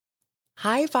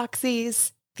Hi,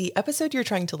 Foxies! The episode you're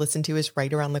trying to listen to is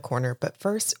right around the corner, but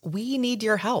first, we need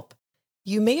your help.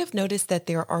 You may have noticed that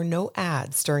there are no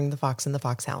ads during The Fox and the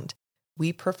Foxhound.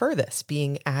 We prefer this,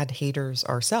 being ad haters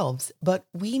ourselves, but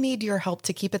we need your help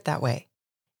to keep it that way.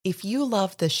 If you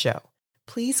love this show,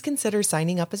 please consider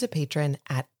signing up as a patron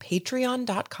at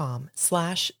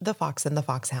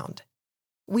patreon.com/thefoxandthefoxhound.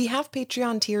 We have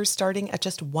Patreon tiers starting at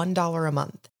just $1 a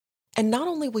month. And not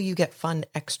only will you get fun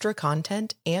extra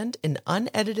content and an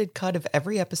unedited cut of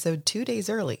every episode 2 days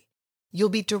early, you'll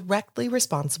be directly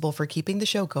responsible for keeping the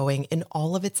show going in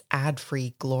all of its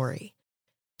ad-free glory.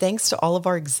 Thanks to all of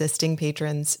our existing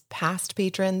patrons, past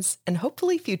patrons, and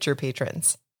hopefully future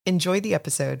patrons. Enjoy the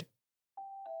episode.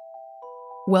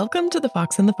 Welcome to The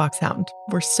Fox and the Foxhound.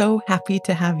 We're so happy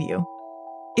to have you.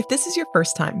 If this is your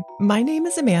first time, my name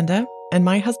is Amanda, and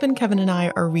my husband Kevin and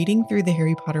I are reading through the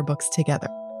Harry Potter books together.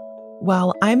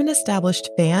 While I'm an established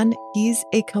fan, he's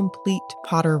a complete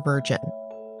Potter virgin.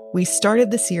 We started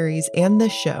the series and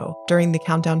this show during the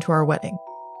countdown to our wedding.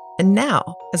 And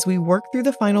now, as we work through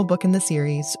the final book in the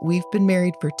series, we've been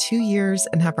married for 2 years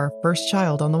and have our first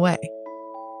child on the way.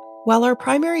 While our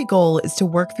primary goal is to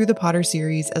work through the Potter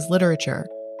series as literature,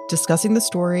 discussing the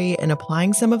story and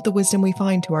applying some of the wisdom we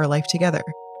find to our life together,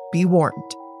 be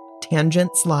warned,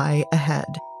 tangents lie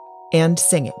ahead, and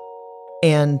singing.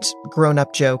 And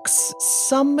grown-up jokes,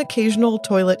 some occasional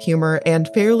toilet humor, and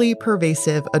fairly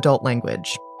pervasive adult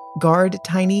language. Guard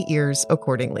tiny ears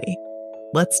accordingly.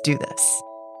 Let's do this.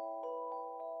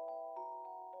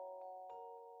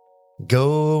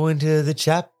 Going to the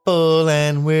chapel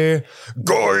and we're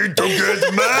going to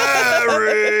get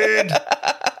married.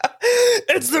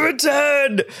 It's the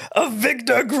return of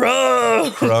Victor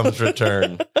Crumb. Crumb's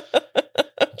return.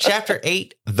 Chapter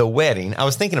 8, The Wedding. I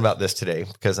was thinking about this today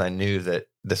because I knew that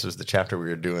this was the chapter we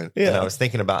were doing. Yeah. And I was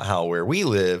thinking about how where we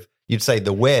live, you'd say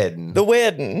the wedding. The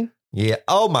wedding. Yeah.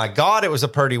 Oh my God, it was a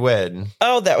pretty wedding.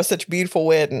 Oh, that was such a beautiful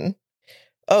wedding.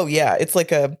 Oh, yeah. It's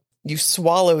like you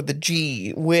swallow the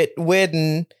G.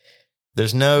 Wedding.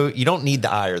 There's no, you don't need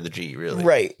the I or the G, really.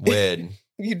 Right. Wed.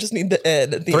 You just need the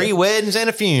Ed at the 3 end. weddings and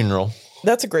a funeral.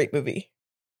 That's a great movie.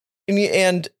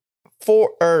 And 4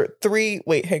 or 3,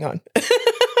 wait, hang on.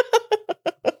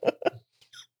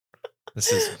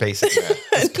 This is basic math.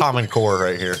 This is Common Core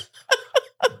right here.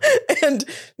 And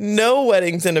No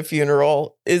Weddings and a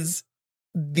Funeral is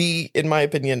in my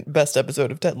opinion, best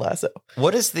episode of Ted Lasso.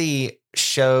 What is the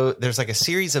show? There's like a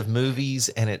series of movies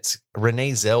and it's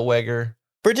Renee Zellweger.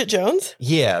 Bridget Jones?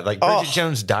 Yeah, like Bridget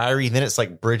Jones' Diary. Then it's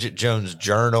like Bridget Jones'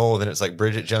 Journal. Then it's like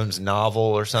Bridget Jones' novel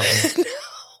or something.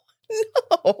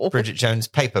 No. Bridget Jones'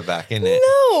 paperback, isn't it?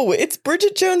 No, it's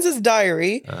Bridget Jones's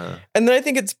Diary. And then I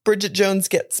think it's Bridget Jones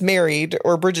Gets Married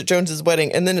or Bridget Jones's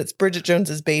Wedding. And then it's Bridget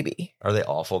Jones's Baby. Are they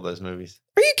awful, those movies?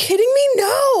 Are you kidding me?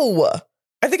 No.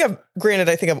 I think I've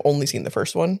only seen the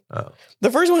first one. Oh.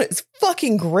 The first one is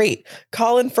fucking great.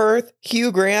 Colin Firth,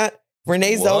 Hugh Grant,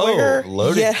 Renee Zellweger.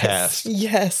 Loaded cast.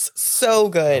 Yes. So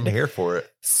good. I'm here for it.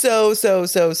 So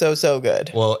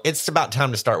good. Well, it's about time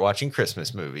to start watching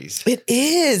Christmas movies. It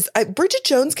is. Bridget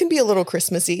Jones can be a little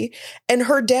Christmassy, and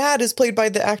her dad is played by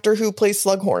the actor who plays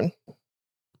Slughorn.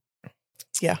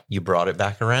 Yeah. You brought it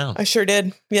back around. I sure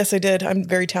did. Yes, I did. I'm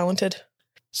very talented.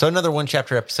 So another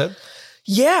 1-chapter episode?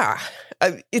 Yeah.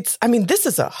 This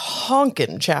is a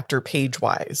honkin' chapter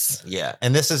page-wise. Yeah.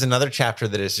 And this is another chapter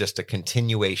that is just a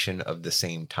continuation of the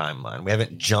same timeline. We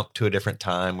haven't jumped to a different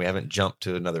time. We haven't jumped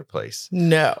to another place.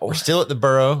 No. We're still at the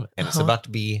Burrow, and it's about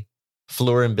to be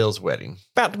Fleur and Bill's wedding.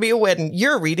 About to be a wedding.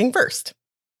 You're reading first.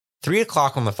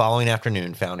 3:00 on the following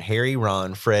afternoon found Harry,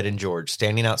 Ron, Fred, and George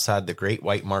standing outside the great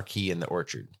white marquee in the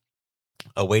orchard,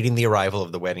 awaiting the arrival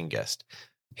of the wedding guest.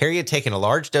 Harry had taken a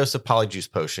large dose of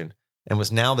polyjuice potion and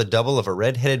was now the double of a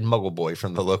red-headed muggle boy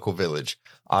from the local village,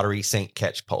 Ottery St.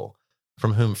 Catchpole,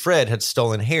 from whom Fred had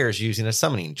stolen hairs using a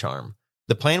summoning charm.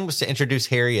 The plan was to introduce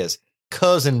Harry as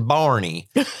Cousin Barney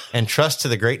and trust to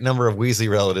the great number of Weasley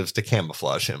relatives to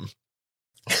camouflage him.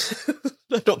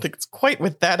 I don't think it's quite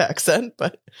with that accent,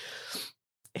 but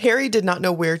Harry did not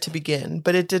know where to begin,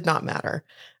 but it did not matter.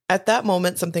 At that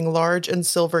moment, something large and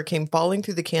silver came falling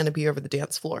through the canopy over the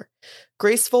dance floor.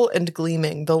 Graceful and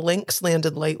gleaming, the lynx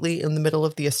landed lightly in the middle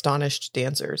of the astonished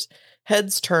dancers.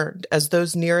 Heads turned as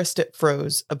those nearest it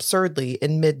froze, absurdly,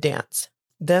 in mid-dance.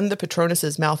 Then the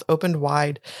Patronus's mouth opened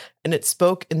wide, and it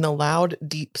spoke in the loud,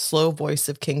 deep, slow voice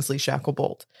of Kingsley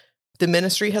Shacklebolt. The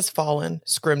ministry has fallen.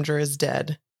 Scrimger is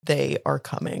dead. They are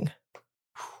coming.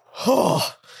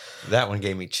 Oh, That one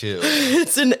gave me chills.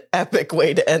 it's an epic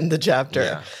way to end the chapter.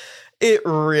 Yeah. It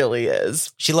really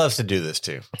is. She loves to do this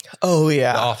too. Oh,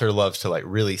 yeah. The author loves to like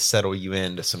really settle you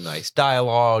into some nice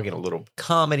dialogue and a little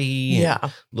comedy. Yeah.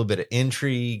 And a little bit of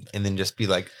intrigue. And then just be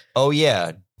like, oh,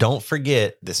 yeah, don't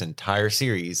forget this entire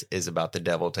series is about the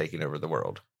devil taking over the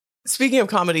world. Speaking of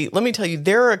comedy, let me tell you,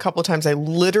 there are a couple of times I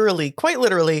quite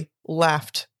literally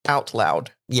laughed out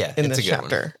loud in this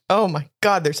chapter. Oh my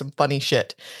God, there's some funny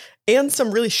shit and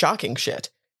some really shocking shit.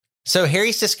 So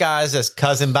Harry's disguised as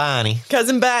Cousin Bonnie.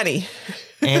 Cousin Bonnie.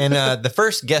 And the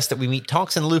first guest that we meet,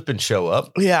 Tonks and Lupin, show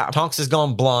up. Yeah. Tonks has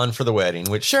gone blonde for the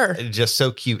wedding, which is just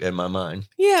so cute in my mind.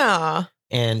 Yeah.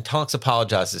 And Tonks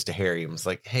apologizes to Harry and was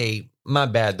like, hey, my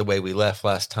bad the way we left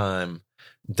last time.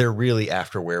 They're really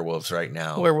after werewolves right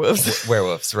now.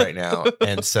 Werewolves right now.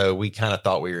 And so we kind of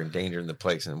thought we were endangering the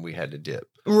place and we had to dip.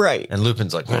 Right. And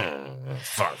Lupin's like,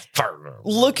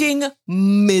 looking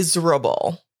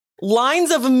miserable. Lines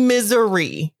of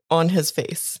misery on his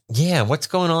face. Yeah, what's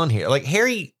going on here? Like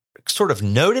Harry sort of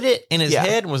noted it in his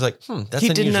head and was like, that's unusual. He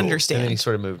didn't understand. And then he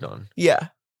sort of moved on. Yeah.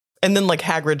 And then like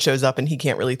Hagrid shows up and he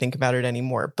can't really think about it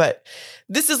anymore. But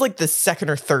this is like the second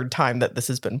or third time that this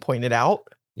has been pointed out.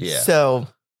 Yeah. So,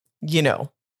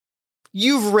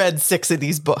 you've read 6 of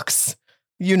these books.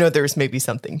 There's maybe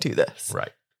something to this.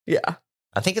 Right. Yeah.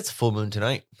 I think it's a full moon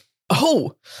tonight.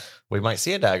 Oh. We might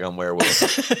see a daggone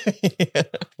werewolf. Yeah.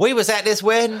 We was at this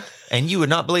wedding, and you would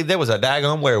not believe there was a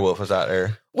daggone werewolf was out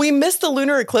there. We missed the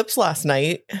lunar eclipse last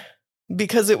night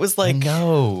because it was like...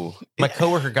 No. My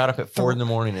coworker got up at 4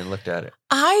 a.m. and looked at it.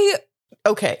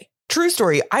 Okay, true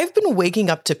story. I've been waking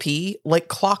up to pee like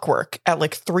clockwork at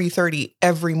like 3:30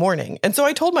 every morning. And so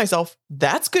I told myself,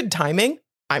 that's good timing.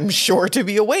 I'm sure to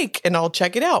be awake, and I'll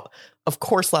check it out. Of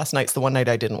course, last night's the one night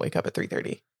I didn't wake up at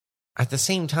 3:30. At the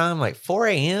same time, like 4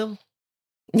 a.m.,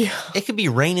 yeah, it could be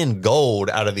raining gold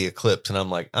out of the eclipse. And I'm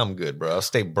like, I'm good, bro. I'll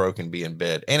stay broke and be in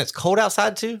bed. And it's cold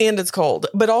outside too. And it's cold.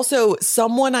 But also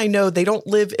someone I know, they don't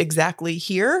live exactly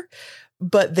here,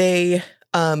 but they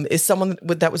is someone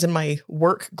that was in my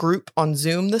work group on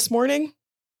Zoom this morning,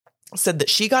 said that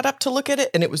she got up to look at it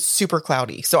and it was super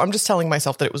cloudy. So I'm just telling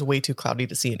myself that it was way too cloudy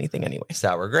to see anything anyway.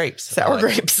 Sour grapes. Sour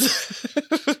grapes.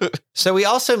 So we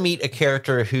also meet a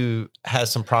character who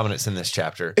has some prominence in this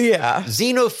chapter. Yeah.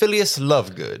 Xenophilius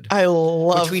Lovegood. I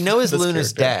love which we know is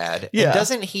Luna's character. dad. Yeah. And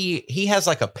doesn't he has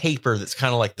like a paper that's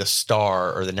kind of like the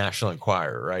Star or the National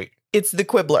Enquirer, right? It's the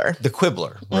Quibbler. The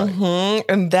Quibbler, right.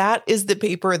 Mm-hmm. And that is the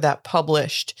paper that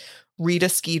published Rita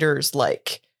Skeeter's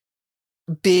like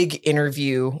big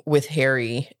interview with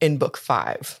Harry in book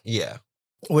 5. Yeah.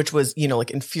 Which was,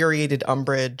 like infuriated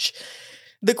Umbridge.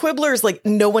 The Quibbler's like,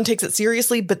 no one takes it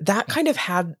seriously, but that kind of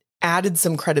had added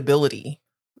some credibility,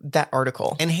 that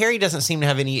article. And Harry doesn't seem to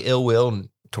have any ill will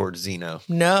towards Zeno.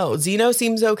 No, Zeno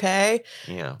seems okay.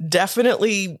 Yeah.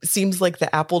 Definitely seems like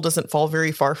the apple doesn't fall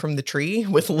very far from the tree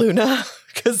with Luna,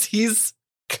 because he's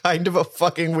kind of a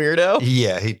fucking weirdo.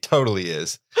 Yeah, he totally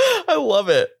is. I love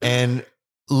it. And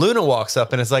Luna walks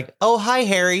up and is like, oh, hi,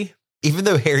 Harry. Even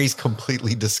though Harry's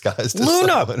completely disguised as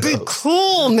Luna, be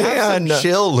cool, man.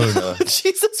 Chill, Luna.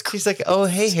 Jesus Christ. She's like, oh,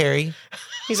 hey, Harry.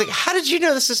 He's like, how did you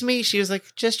know this is me? She was like,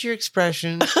 just your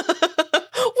expression. Which,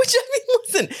 I mean,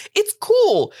 listen, it's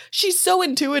cool. She's so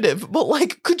intuitive, but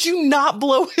like, could you not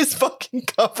blow his fucking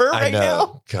cover right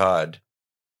now? God.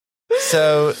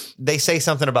 So they say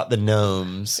something about the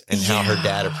gnomes and how her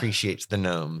dad appreciates the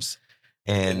gnomes.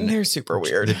 And they're super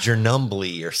weird. The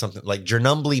Jernumbly or something, like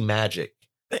Jernumbly magic.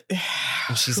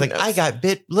 And she's like, I got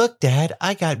bit. Look, Dad,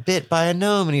 I got bit by a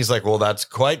gnome. And he's like, well, that's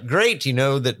quite great.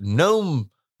 That gnome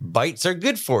bites are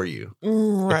good for you.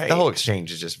 Right. The whole exchange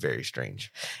is just very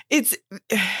strange.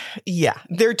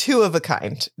 They're two of a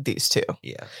kind, these two.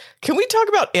 Yeah. Can we talk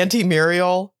about Auntie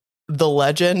Muriel, the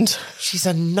legend? She's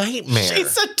a nightmare.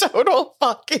 She's a total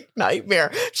fucking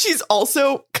nightmare. She's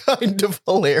also kind of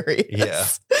hilarious. Yeah.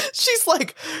 She's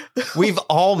like... We've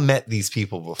all met these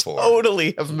people before.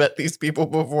 Totally have met these people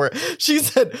before. She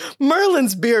said,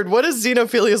 Merlin's beard, what is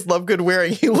Xenophilius Lovegood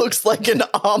wearing? He looks like an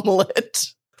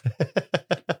omelet.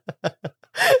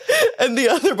 And the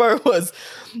other part was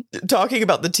talking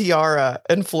about the tiara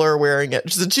and Fleur wearing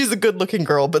it. She said, she's a good-looking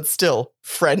girl, but still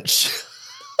French.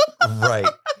 Right.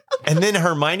 And then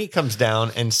Hermione comes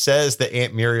down and says that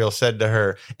Aunt Muriel said to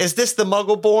her, is this the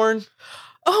Muggle-born?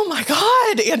 Oh my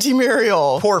God, Auntie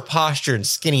Muriel. Poor posture and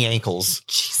skinny ankles.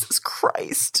 Jesus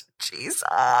Christ.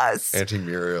 Jesus. Auntie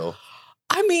Muriel.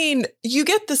 I mean, you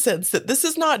get the sense that this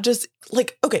is not just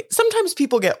like, okay, sometimes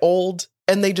people get old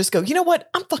and they just go, you know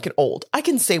what? I'm fucking old. I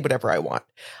can say whatever I want.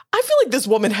 I feel like this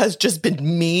woman has just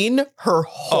been mean her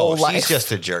whole life. She's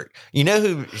just a jerk. You know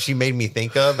who she made me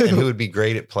think of and who would be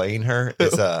great at playing her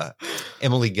is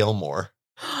Emily Gilmore.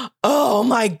 Oh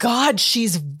my God,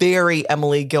 she's very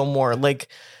Emily Gilmore. Like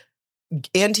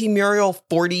Auntie Muriel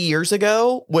 40 years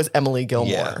ago was Emily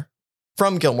Gilmore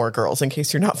from Gilmore Girls, in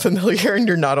case you're not familiar and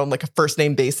you're not on like a first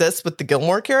name basis with the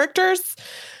Gilmore characters.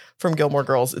 From Gilmore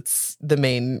Girls, it's the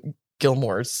main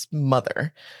Gilmore's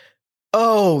mother.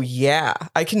 Oh, yeah.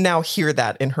 I can now hear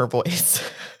that in her voice.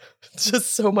 It's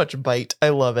just so much bite. I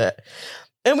love it.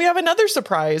 And we have another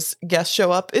surprise guest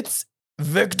show up. It's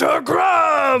Victor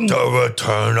Crumb. The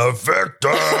return of Victor.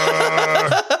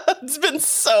 It's been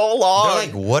so long. They're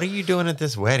like, what are you doing at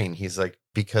this wedding? He's like,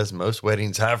 because most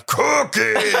weddings have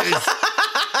cookies.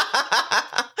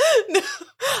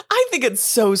 I think it's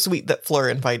so sweet that Fleur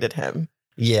invited him.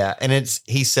 Yeah. And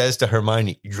he says to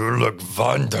Hermione, you look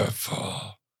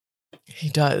wonderful. He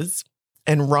does.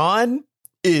 And Ron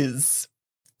is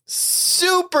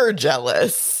super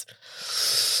jealous.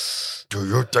 Do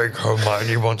you think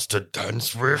Hermione wants to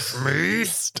dance with me?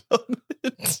 Stop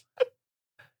it.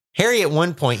 Harry, at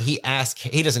one point, he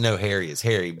doesn't know Harry is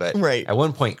Harry, but right. At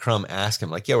one point, Crumb asked him,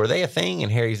 like, yo, were they a thing?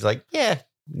 And Harry's like, yeah,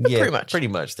 pretty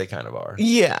much. They kind of are.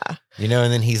 Yeah. You know,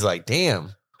 and then he's like,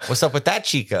 damn, what's up with that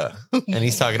chica? And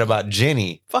he's talking about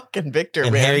Ginny. Fucking Victor,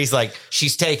 and man. Harry's like,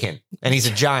 she's taken, and he's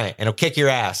a giant, and he'll kick your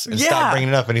ass, and stop bringing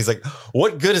it up. And he's like,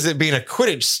 what good is it being a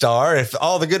Quidditch star if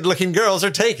all the good-looking girls are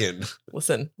taken?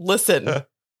 Listen.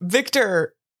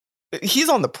 Victor, he's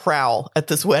on the prowl at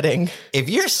this wedding. If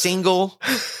you're single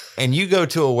and you go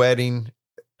to a wedding,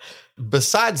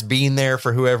 besides being there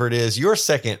for whoever it is, your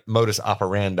second modus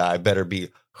operandi better be,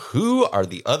 who are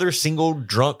the other single,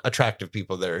 drunk, attractive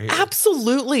people that are here?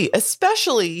 Absolutely.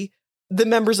 Especially the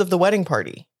members of the wedding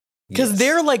party. Because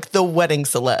they're like the wedding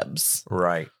celebs.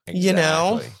 Right. Exactly. You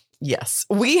know? Yes.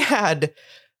 We had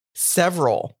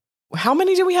several. How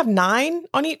many did we have? 9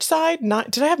 on each side?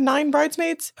 Did I have 9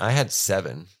 bridesmaids? I had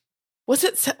 7. Was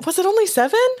it only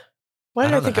 7? Why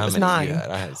did I think it was 9?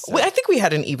 I think we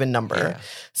had an even number. Yeah.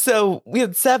 So we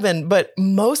had 7, but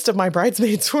most of my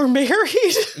bridesmaids were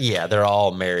married. Yeah, they're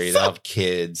all married. They have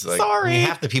kids. Like, sorry.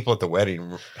 Half the people at the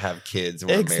wedding have kids.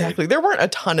 And Exactly. There weren't a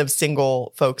ton of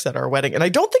single folks at our wedding. And I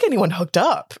don't think anyone hooked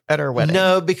up at our wedding.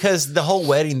 No, because the whole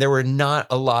wedding, there were not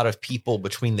a lot of people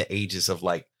between the ages of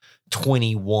like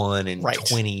 21 and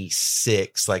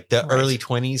 26, like the early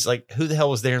 20s. Like, who the hell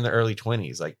was there in the early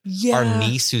 20s? Like our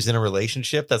niece who's in a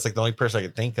relationship. That's like the only person I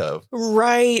could think of.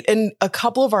 Right. And a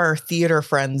couple of our theater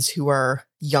friends who are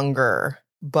younger,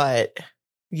 but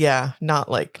not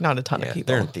a ton of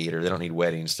people. They're in theater. They don't need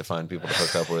weddings to find people to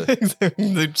hook up with.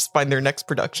 They just find their next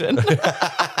production.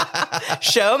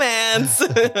 Showmans.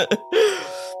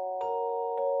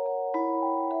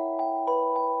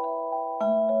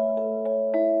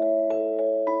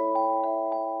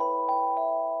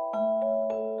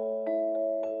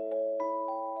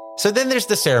 So then there's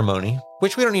the ceremony,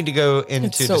 which we don't need to go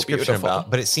into so description beautiful.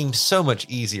 about, but it seems so much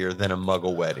easier than a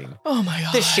Muggle wedding. Oh my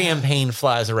God. The champagne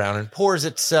flies around and pours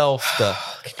itself.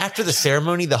 After the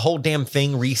ceremony, the whole damn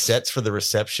thing resets for the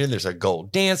reception. There's a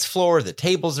gold dance floor. The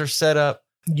tables are set up.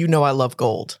 You know I love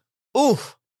gold. Ooh,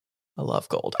 I love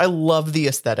gold. I love the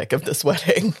aesthetic of this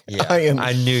wedding. Yeah,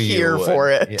 I knew here for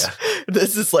it. Yeah.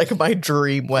 This is like my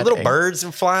dream wedding. Little birds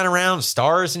and flying around,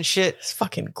 stars and shit. It's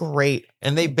fucking great.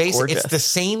 And they basically, it's the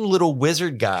same little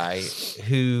wizard guy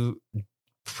who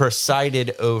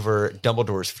presided over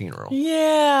Dumbledore's funeral.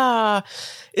 Yeah.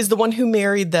 Is the one who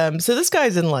married them. So this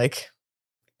guy's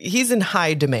he's in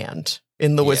high demand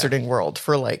in the wizarding world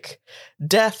for like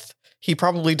death. He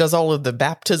probably does all of the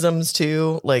baptisms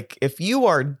too. Like if you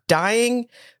are dying,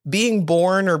 being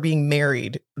born, or being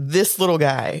married, this little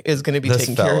guy is going to be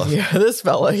taking care of you. This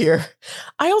fella here.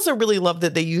 I also really love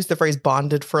that they use the phrase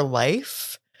bonded for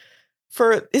life.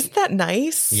 Isn't that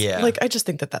nice? Yeah. Like, I just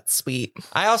think that that's sweet.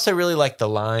 I also really like the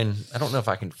line, I don't know if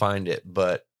I can find it,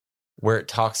 but where it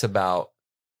talks about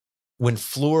when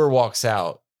Fleur walks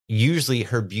out, usually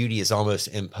her beauty is almost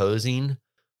imposing,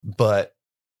 but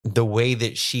the way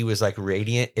that she was like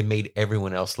radiant, it made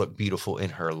everyone else look beautiful in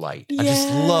her light. Yes. I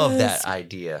just love that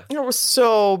idea. It was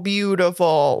so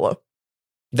beautiful.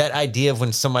 That idea of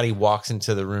when somebody walks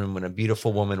into the room, when a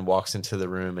beautiful woman walks into the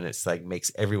room and it's like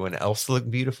makes everyone else look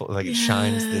beautiful. Like it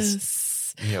shines this,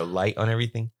 light on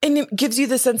everything. And it gives you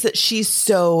the sense that she's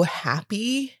so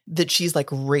happy that she's like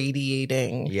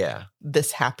radiating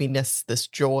this happiness, this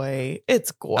joy.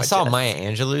 It's gorgeous. I saw Maya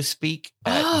Angelou speak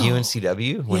at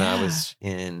UNCW when I was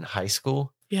in high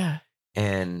school. Yeah.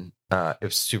 And it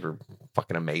was super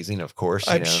fucking amazing, of course.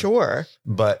 I'm sure.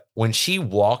 But when she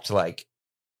walked like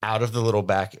out of the little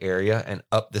back area and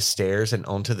up the stairs and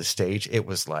onto the stage, it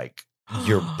was like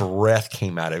your breath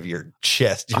came out of your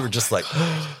chest. You were just like,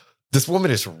 this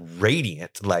woman is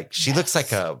radiant. Like she looks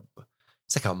like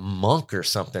like a monk or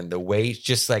something. The way,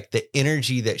 just like the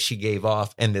energy that she gave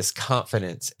off, and this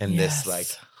confidence and this like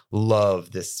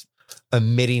love, this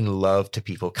emitting love to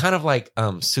people, kind of like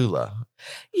Sula.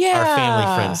 Yeah. Our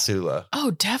family friend Sula.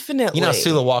 Oh, definitely. You know,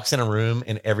 Sula walks in a room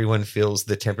and everyone feels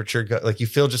the temperature like you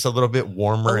feel just a little bit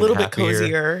warmer, a little and bit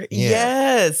cozier. Yeah.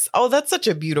 Yes. Oh, that's such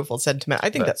a beautiful sentiment. I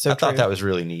think that's so I true. thought that was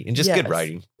really neat and just good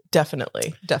writing.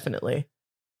 Definitely.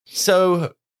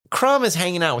 So Crumb is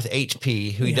hanging out with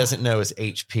HP, who he doesn't know is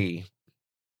HP.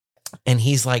 And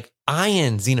he's like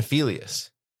eyeing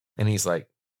Xenophilius. And he's like,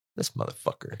 this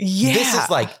motherfucker. Yeah. This is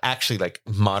like actually like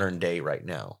modern day right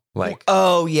now. Like,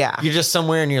 oh, yeah. You're just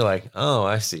somewhere and you're like, oh,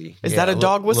 I see. Is that a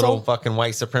dog whistle? Little fucking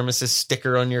white supremacist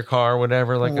sticker on your car,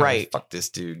 whatever. Like, right. Oh, fuck this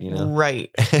dude, you know?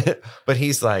 Right. But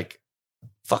he's like,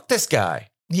 fuck this guy.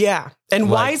 Yeah. And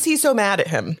like, why is he so mad at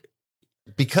him?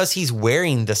 Because he's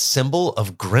wearing the symbol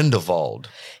of Grindelwald.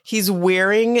 He's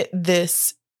wearing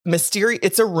this mysterious,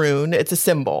 it's a rune, it's a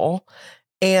symbol.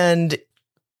 And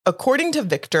according to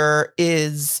Victor,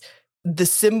 is the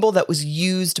symbol that was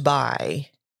used by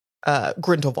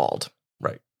Grindelwald.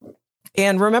 Right.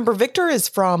 And remember, Victor is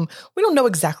from, we don't know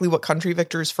exactly what country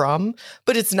Victor's from,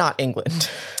 but it's not England.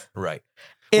 Right.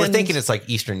 We're thinking it's like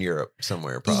Eastern Europe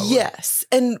somewhere, probably. Yes.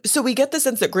 And so we get the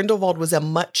sense that Grindelwald was a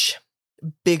much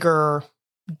bigger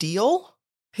deal.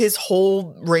 His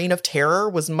whole reign of terror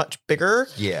was much bigger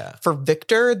for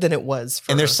Victor than it was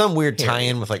for And there's some weird Harry.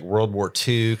 tie-in with like World War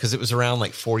II, because it was around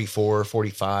like 44,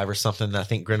 45 or something. I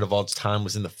think Grindelwald's time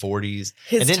was in the 40s.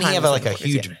 And didn't he have like a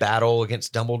huge battle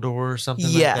against Dumbledore or something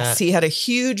like that? Yes, he had a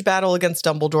huge battle against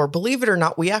Dumbledore. Believe it or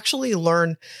not, we actually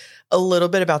learn a little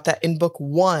bit about that in book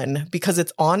 1 because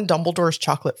it's on Dumbledore's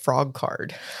chocolate frog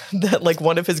card. That like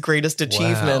one of his greatest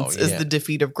achievements is the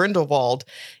defeat of Grindelwald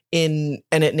and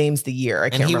it names the year. I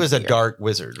can't remember. And he was a dark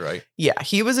wizard, right? Yeah,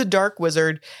 he was a dark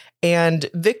wizard. And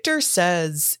Victor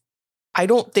says, I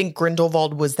don't think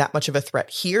Grindelwald was that much of a threat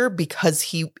here because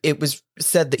it was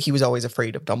said that he was always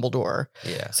afraid of Dumbledore.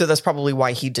 Yeah. So that's probably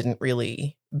why he didn't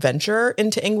really venture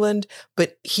into England,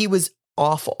 but he was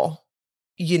awful.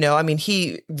 You know, I mean,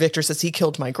 Victor says he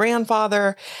killed my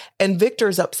grandfather, and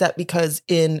Victor's upset because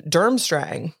in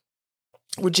Durmstrang,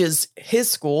 which is his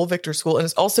school, Victor's school, and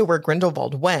it's also where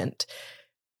Grindelwald went,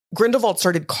 Grindelwald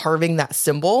started carving that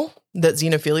symbol that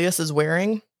Xenophilius is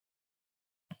wearing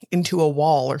into a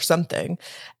wall or something.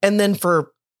 And then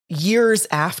for years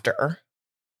after,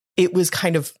 it was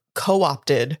kind of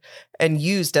co-opted and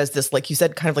used as this, like you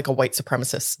said, kind of like a white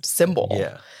supremacist symbol.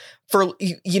 Yeah. For,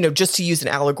 you know, just to use an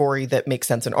allegory that makes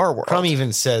sense in our world. Crumb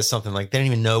even says something like, they don't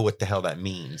even know what the hell that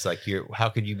means. Like, how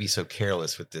could you be so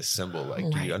careless with this symbol? Like,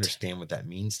 do you understand what that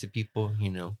means to people, you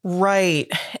know? Right.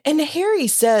 And Harry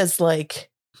says, like,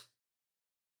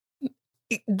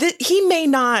 he may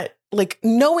not, like,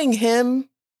 knowing him,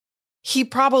 he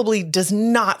probably does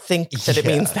not think that it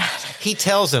means that. He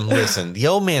tells him, listen, the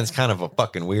old man's kind of a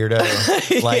fucking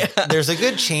weirdo. Like, there's a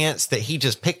good chance that he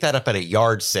just picked that up at a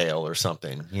yard sale or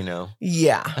something, you know?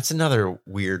 Yeah. That's another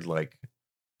weird, like,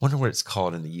 wonder what it's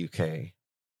called in the UK.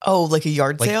 Oh, like a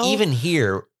yard sale? Like, even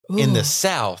here in the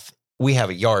South, we have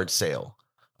a yard sale.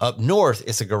 Up north,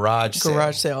 it's a garage sale.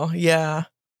 Garage sale, yeah.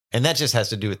 And that just has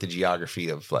to do with the geography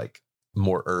of, like,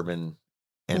 more urban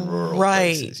and rural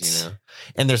places, you know?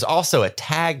 And there's also a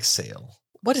tag sale.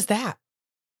 What is that?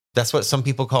 That's what some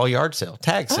people call yard sale.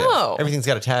 Tag sale. Oh. Everything's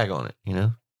got a tag on it, you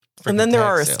know? And then there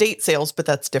are sale. estate sales, but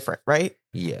that's different, right?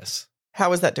 Yes.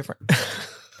 How is that different?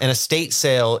 An estate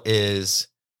sale is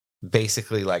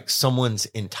basically like someone's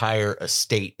entire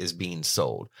estate is being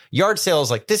sold. Yard sale is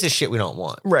like, this is shit we don't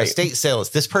want. Right. Estate sale is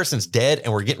this person's dead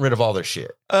and we're getting rid of all their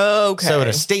shit. Okay. So an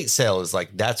estate sale is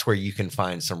like, that's where you can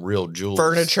find some real jewels.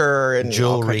 Furniture and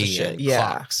jewelry shit. and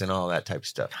clocks and all that type of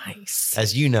stuff. Nice.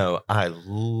 As you know, I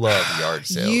love yard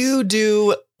sales. You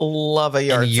do love a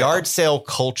yard and sale. Yard sale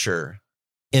culture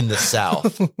in the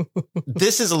South.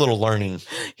 This is a little learning.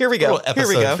 Here we go.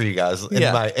 Episode for you guys in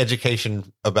my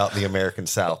education about the American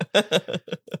South.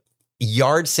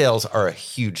 Yard sales are a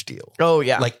huge deal. Oh,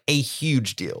 yeah. Like a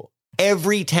huge deal.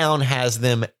 Every town has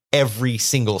them every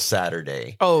single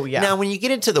Saturday. Oh, yeah. Now, when you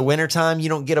get into the wintertime, you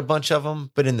don't get a bunch of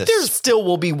them, but there still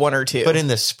will be one or two. But in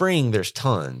the spring, there's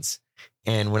tons.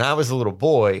 And when I was a little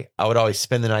boy, I would always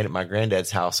spend the night at my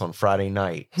granddad's house on Friday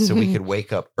night so we could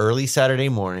wake up early Saturday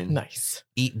morning,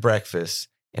 eat breakfast,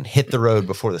 and hit the road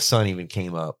before the sun even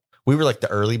came up. We were like the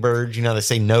early birds. You know, they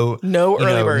say no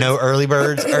early birds. No early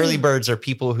birds. Early birds are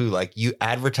people who like you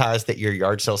advertise that your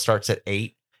yard sale starts at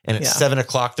 8 and at 7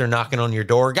 o'clock, they're knocking on your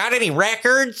door. Got any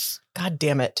records? God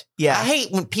damn it. Yeah. I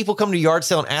hate when people come to yard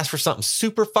sale and ask for something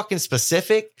super fucking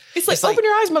specific. It's like, open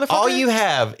your eyes, motherfucker. All you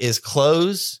have is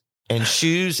clothes and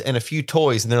shoes and a few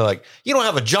toys. And they're like, you don't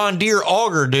have a John Deere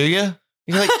auger, do you?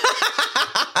 You're like,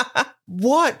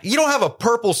 what? You don't have a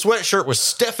purple sweatshirt with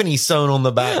Stephanie sewn on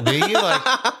the back, do you? Like,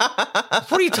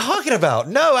 what are you talking about?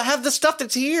 No, I have the stuff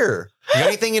that's here. You got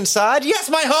anything inside? Yes,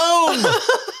 my home,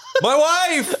 my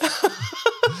wife.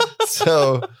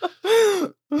 So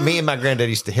me and my granddad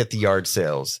used to hit the yard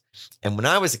sales. And when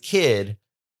I was a kid,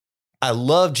 I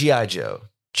loved G.I. Joe.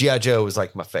 G.I. Joe was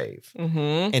like my fave.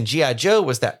 Mm-hmm. And G.I. Joe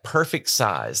was that perfect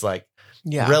size, like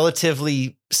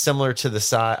relatively similar to the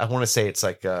size. I want to say it's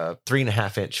like a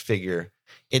 3.5-inch figure.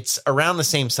 It's around the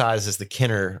same size as the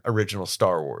Kenner original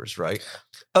Star Wars, right?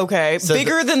 Okay. So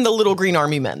bigger than the little green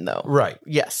army men, though. Right.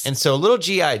 Yes. And so little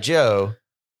G.I. Joe,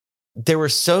 there were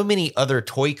so many other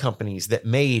toy companies that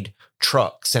made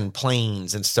trucks and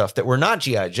planes and stuff that were not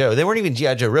G.I. Joe. They weren't even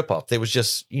G.I. Joe ripoff. They was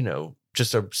just,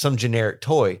 some generic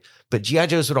toy. But G.I.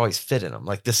 Joes would always fit in them.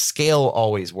 Like the scale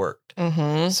always worked.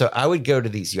 Mm-hmm. So I would go to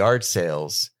these yard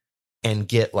sales and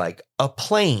get like a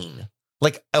plane,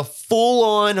 like a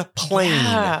full-on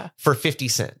plane for 50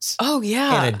 cents. Oh,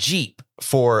 yeah. And a Jeep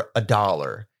for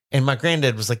 $1. And my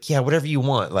granddad was like, yeah, whatever you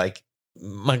want. Like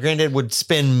my granddad would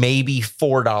spend maybe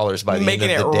 $4 by the end of the day. Making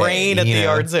it rain at the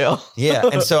yard sale. Yeah.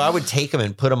 And so I would take them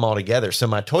and put them all together. So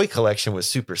my toy collection was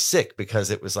super sick because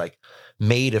it was like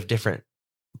made of different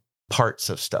parts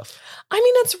of stuff. I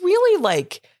mean, it's really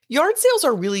like yard sales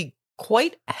are really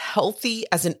quite healthy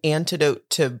as an antidote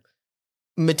to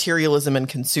materialism and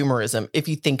consumerism, if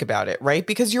you think about it, right?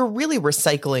 Because you're really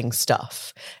recycling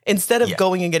stuff. Instead of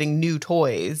going and getting new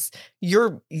toys,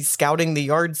 you're scouting the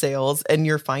yard sales and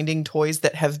you're finding toys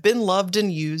that have been loved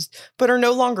and used, but are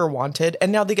no longer wanted.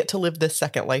 And now they get to live this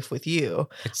second life with you.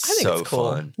 I think so it's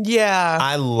cool. fun. Yeah.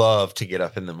 I love to get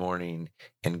up in the morning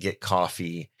and get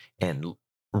coffee and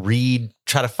read,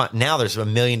 try to find. Now there's a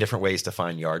million different ways to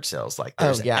find yard sales. Like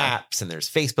there's apps and there's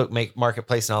Facebook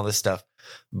Marketplace and all this stuff.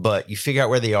 But you figure out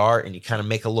where they are and you kind of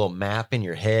make a little map in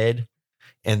your head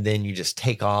and then you just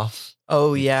take off.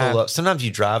 Oh, yeah. Pull up. Sometimes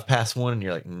you drive past one and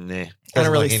you're like, nah. I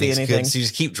don't really see anything. Good. So you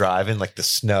just keep driving, like the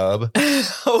snub.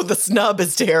 Oh, the snub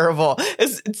is terrible.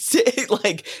 It's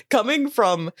like coming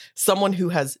from someone who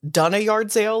has done a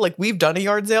yard sale. Like we've done a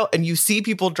yard sale and you see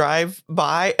people drive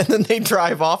by and then they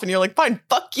drive off and you're like, fine,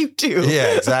 fuck you too.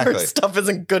 Yeah, exactly. Our stuff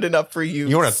isn't good enough for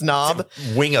you, want to snob.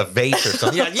 Wing a vase or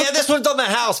something. Yeah, this one's on the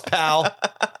house, pal.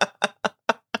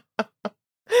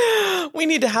 We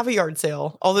need to have a yard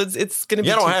sale. Although it's going to be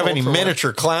You don't too have cold any for miniature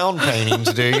work. clown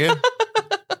paintings, do you?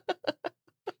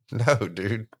 No,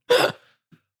 dude.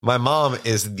 My mom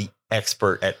is the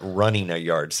expert at running a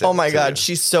yard sale. Oh my too. God,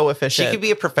 she's so efficient. She could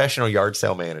be a professional yard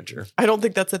sale manager. I don't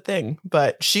think that's a thing,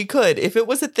 but she could. If it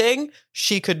was a thing,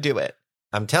 she could do it.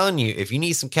 I'm telling you, if you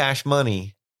need some cash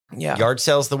money, Yeah. yard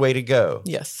sale's the way to go.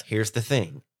 Yes. Here's the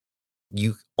thing.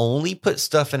 You only put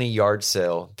stuff in a yard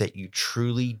sale that you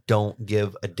truly don't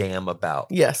give a damn about.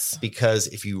 Yes. Because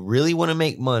if you really want to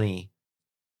make money,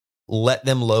 let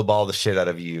them lowball the shit out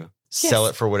of you. Sell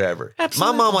it for whatever.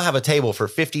 Absolutely. My mom will have a table for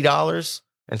 $50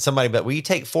 and somebody, but will you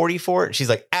take 40 for it? And she's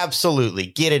like, absolutely.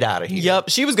 Get it out of here. Yep.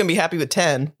 She was going to be happy with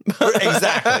 10.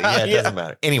 Exactly. Yeah, it doesn't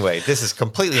matter. Anyway, this is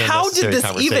completely How did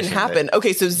unnecessary this even happen?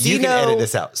 Okay, so Zeno... You can edit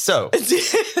this out. So,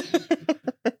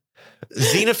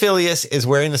 Xenophilius is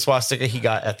wearing the swastika he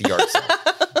got at the yard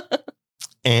sale.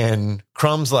 And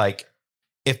Crumb's like,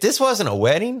 if this wasn't a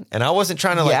wedding and I wasn't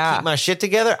trying to keep my shit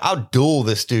together, I'll duel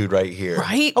this dude right here.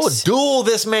 Right? I would duel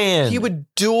this man. He would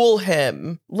duel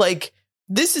him. Like,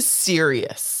 this is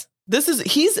serious.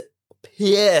 He's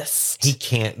pissed. He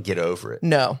can't get over it.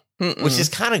 No. Which is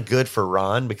kind of good for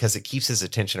Ron because it keeps his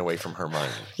attention away from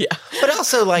Hermione. Yeah. But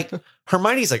also, like,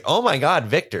 Hermione's like, oh my God,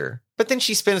 Victor. But then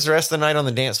she spends the rest of the night on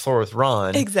the dance floor with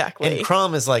Ron. Exactly. And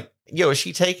Crumb is like, yo, is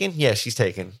she taken? Yeah, she's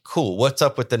taken. Cool. What's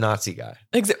up with the Nazi guy?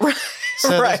 Exactly. So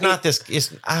there's not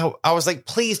this. I was like,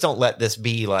 please don't let this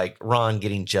be like Ron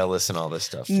getting jealous and all this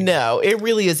stuff. No, it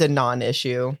really is a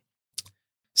non-issue.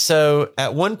 So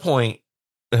at one point,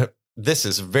 this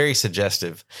is very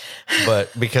suggestive,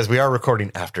 but because we are recording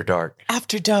after dark.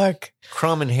 After dark.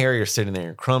 Crumb and Harry are sitting there,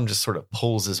 and Crumb just sort of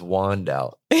pulls his wand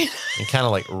out and kind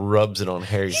of like rubs it on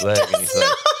Harry's leg. And he's like,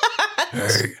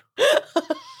 hey,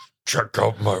 check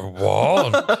out my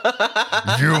wand.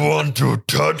 You want to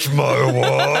touch my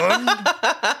wand?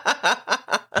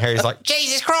 Harry's like,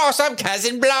 Jesus Christ, I'm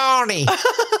Cousin Blarney.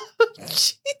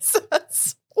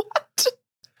 Jesus, what?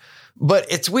 But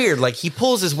it's weird. Like, he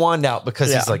pulls his wand out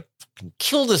because he's like,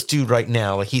 kill this dude right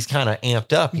now. Like, he's kind of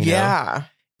amped up, you know?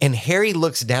 And Harry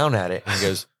looks down at it and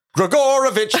goes,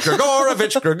 Grigorovich,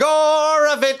 Grigorovich,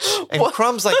 Grigorovich. And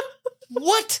Crumb's like,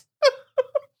 what?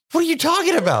 What are you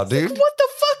talking about, dude? What the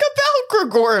fuck about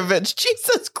Grigorovich.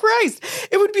 Jesus Christ.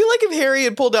 It would be like if Harry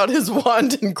had pulled out his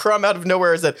wand and Crumb out of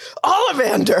nowhere and said,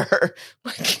 Ollivander.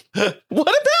 Like,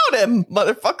 what about him,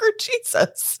 motherfucker?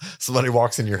 Jesus. Somebody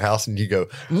walks in your house and you go,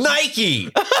 Nike.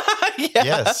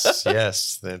 Yes.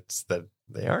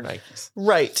 They are Nikes.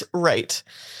 Right.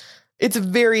 It's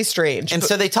very strange. And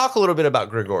so they talk a little bit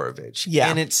about Grigorovich. Yeah.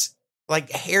 And it's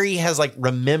like Harry has like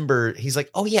remembered. He's like,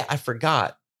 oh, yeah, I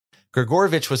forgot.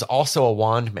 Grigorovich was also a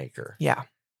wand maker. Yeah.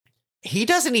 He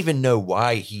doesn't even know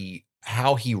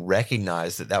how he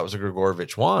recognized that was a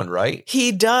Grigorovich wand, right?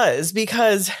 He does,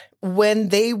 because when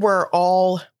they were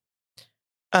all,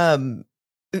 when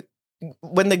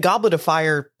the Goblet of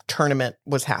Fire tournament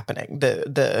was happening,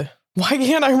 why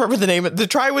can't I remember the name of the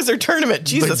Triwizard Tournament?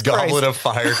 Jesus the Christ. Goblet of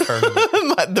Fire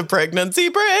tournament. The pregnancy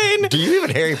brain. Do you even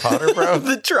Harry Potter, bro?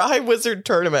 The Triwizard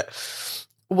Tournament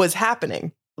was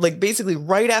happening. Like basically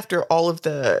right after all of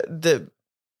the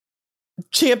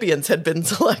champions had been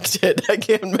selected. I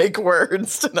can't make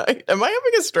words tonight. Am I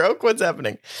having a stroke? What's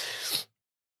happening?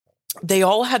 They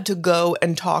all had to go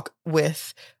and talk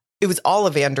with, it was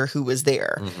Ollivander who was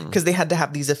there, because they had to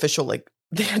have these official, like,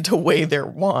 they had to weigh their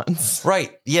wands.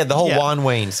 Right. Yeah, the whole wand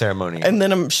weighing ceremony. And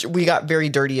then we got very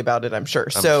dirty about it, I'm sure.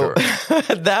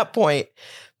 At that point,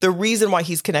 the reason why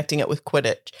he's connecting it with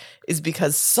Quidditch is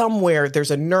because somewhere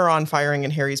there's a neuron firing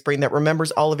in Harry's brain that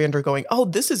remembers Ollivander going, oh,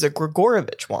 this is a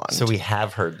Grigorovich wand. So we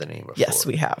have heard the name before. Yes,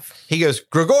 we have. He goes,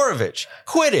 Grigorovich,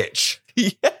 Quidditch.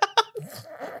 Yeah.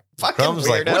 Fucking Crumb's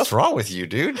weirdo. like, what's wrong with you,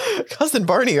 dude? Cousin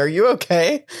Barney, are you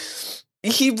okay?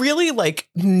 He really, like,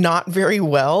 not very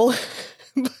well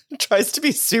tries to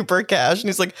be super cash. And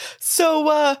he's like,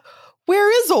 so,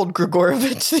 where is old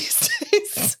Grigorovich these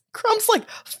days? Crumb's like,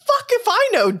 fuck if I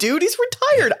know, dude. He's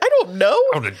retired. I don't know.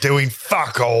 I'm not doing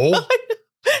fuck all.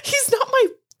 He's not my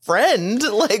friend.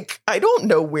 Like, I don't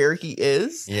know where he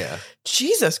is. Yeah.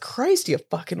 Jesus Christ, you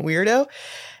fucking weirdo.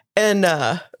 And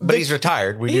but he's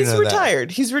retired. We do know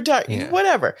retired. He's retired. Yeah.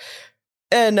 Whatever.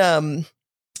 And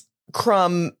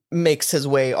Crumb makes his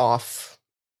way off,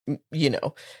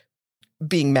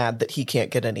 being mad that he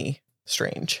can't get any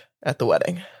Strange at the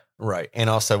wedding. Right. And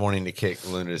also wanting to kick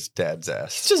Luna's dad's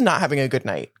ass. He's just not having a good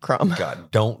night, Crumb. God,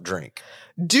 don't drink.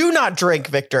 Do not drink,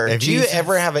 Victor. If Jesus. you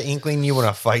ever have an inkling you want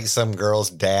to fight some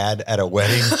girl's dad at a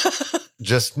wedding,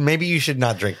 just maybe you should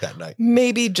not drink that night.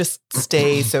 Maybe just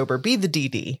stay sober. Be the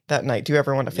DD that night. Do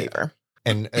everyone a favor.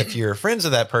 And if you're friends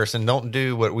of that person, don't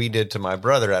do what we did to my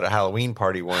brother at a Halloween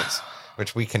party once,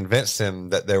 which we convinced him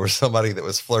that there was somebody that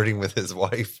was flirting with his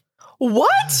wife.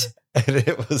 What? And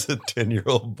it was a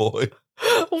 10-year-old boy.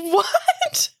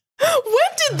 What?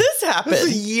 When did this happen? This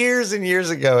was years and years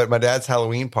ago at my dad's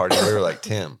Halloween party. We were like,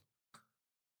 Tim,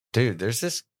 dude, there's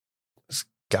this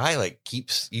guy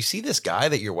you see this guy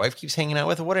that your wife keeps hanging out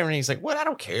with or whatever. And he's like, what? I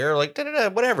don't care. Like,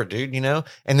 whatever, dude, And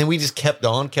then we just kept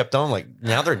on. Like,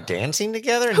 now they're dancing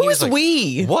together. And Who he was is like,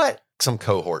 we? What? Some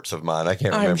cohorts of mine. I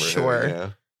can't remember. I'm sure.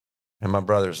 Who, And my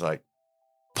brother's like,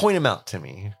 point him out to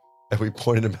me. And we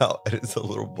pointed him out, and it's a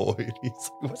little boy. And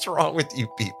he's like, what's wrong with you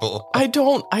people?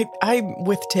 I'm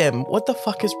with Tim. What the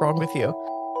fuck is wrong with you?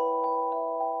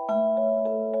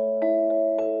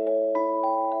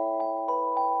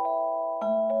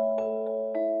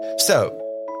 So,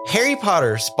 Harry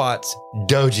Potter spots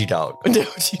Doji Dog.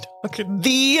 Doji Dog.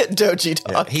 The Doji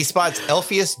Dog. Yeah. He spots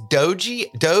Elphius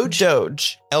Doge.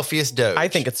 Elphius Doge. I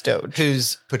think it's Doge.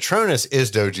 Whose Patronus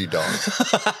is Doji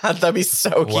Dog. That'd be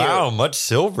so cute. Wow, much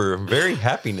silver. Very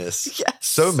happiness. Yes.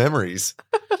 So memories.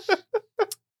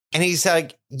 And he's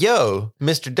like, yo,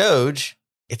 Mr. Doge,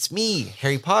 it's me,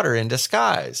 Harry Potter in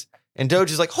disguise. And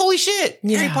Doge is like, holy shit,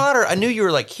 Harry Potter. I knew you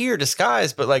were like here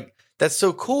disguised, but like, that's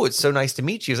so cool. It's so nice to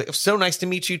meet you. He's like, it's so nice to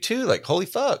meet you too. Like, holy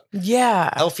fuck.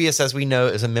 Yeah. Elphius, as we know,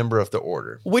 is a member of the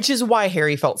Order. Which is why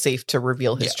Harry felt safe to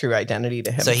reveal his true identity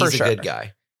to him. So he's a good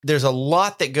guy. There's a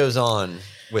lot that goes on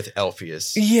with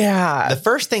Elphius. Yeah. The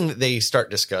first thing that they start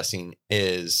discussing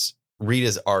is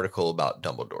Rita's article about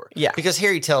Dumbledore. Yeah. Because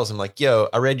Harry tells him, like, yo,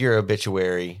 I read your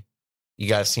obituary. You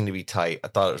guys seem to be tight. I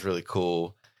thought it was really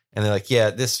cool. And they're like, yeah,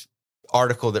 this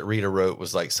article that Rita wrote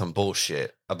was like some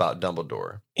bullshit about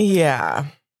Dumbledore. Yeah.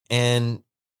 And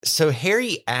so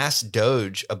Harry asked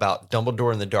Doge about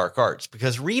Dumbledore and the dark arts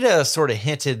because Rita sort of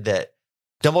hinted that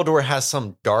Dumbledore has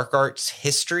some dark arts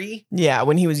history. Yeah,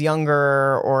 when he was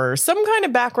younger or some kind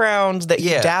of background that he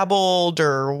dabbled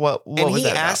or what and was he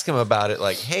that asked him about it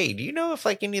like, hey, do you know if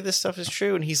like any of this stuff is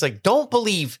true? And he's like, don't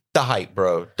believe the hype,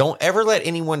 bro. Don't ever let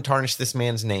anyone tarnish this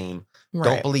man's name Right.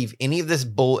 Don't believe any of this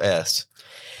bull S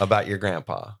about your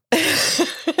grandpa.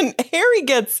 And Harry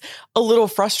gets a little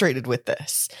frustrated with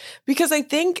this because I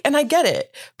think, and I get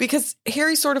it, because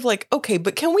Harry's sort of like, okay,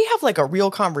 but can we have like a real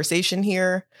conversation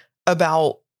here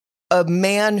about a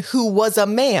man who was a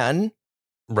man,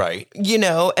 right? You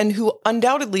know, and who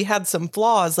undoubtedly had some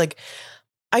flaws. Like,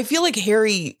 I feel like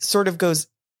Harry sort of goes,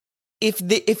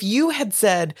 if you had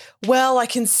said, well, I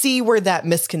can see where that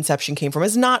misconception came from.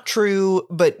 It's not true,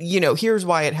 but, you know, here's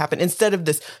why it happened. Instead of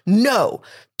this, no,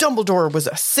 Dumbledore was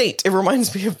a saint. It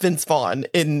reminds me of Vince Vaughn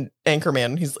in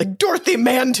Anchorman. He's like, Dorothy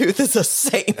Mantooth is a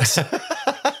saint.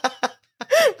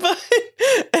 But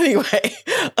anyway,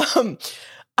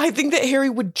 I think that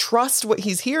Harry would trust what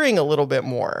he's hearing a little bit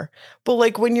more. But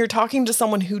like when you're talking to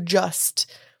someone who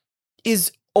just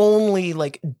is only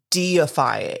like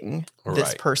deifying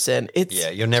this person, it's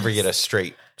you'll never get a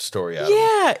straight story out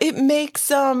of it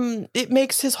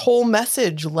makes his whole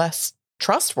message less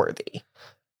trustworthy.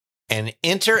 And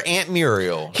enter Aunt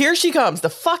Muriel. Here she comes, the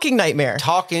fucking nightmare.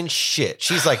 Talking shit.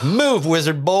 She's like, move,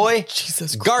 wizard boy.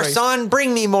 Jesus Christ. Garçon,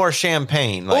 bring me more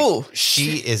champagne. Like, Ooh,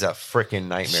 she is a freaking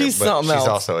nightmare. She's but something she's else.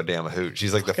 also a damn hoot.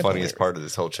 She's like the funniest part of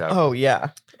this whole chapter. Oh, yeah.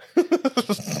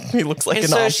 He looks like and an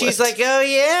so omelet. she's like, oh,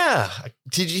 yeah.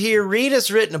 Did you hear Rita's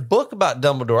written a book about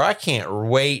Dumbledore? I can't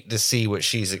wait to see what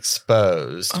she's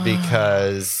exposed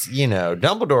because, you know,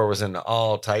 Dumbledore was into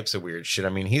all types of weird shit. I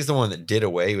mean, he's the one that did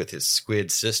away with his squid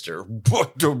sister.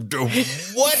 What?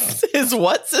 His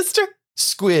what sister?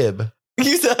 Squib. I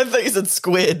thought you said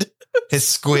squid. His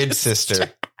squid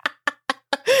sister.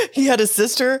 He had a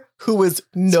sister who was,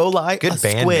 no lie, Good a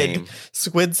band squid. name.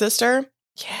 Squid sister?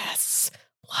 Yes.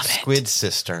 Love it. Squid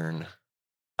cistern.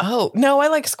 Oh, no, I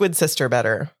like Squid Sister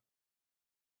better.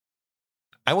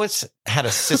 I once had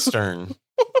a cistern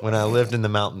when I lived in the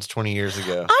mountains 20 years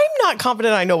ago. I'm not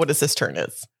confident I know what a cistern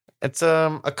is. It's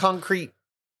a concrete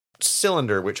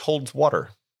cylinder which holds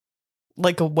water.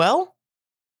 Like a well?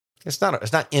 It's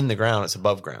not in the ground, it's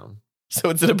above ground. So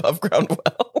it's an above ground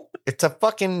well. It's a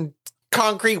fucking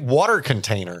concrete water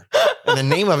container. And the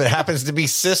name of it happens to be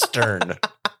cistern.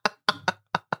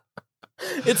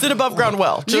 It's an above ground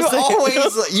well. You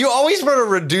always want to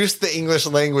reduce the English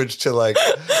language to like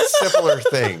simpler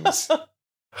things.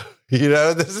 You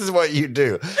know, this is what you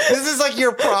do. This is like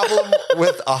your problem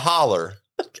with a holler.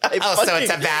 So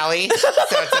it's a valley? So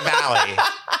it's a valley.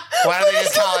 Why don't they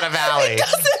just call it a valley? It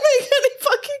doesn't make any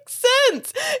fucking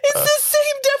sense. It's the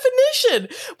same definition.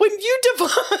 When you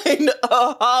define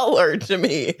a holler to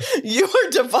me, you are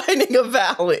defining a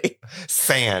valley.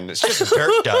 Sand. It's just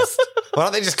dirt dust. Why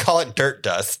don't they just call it dirt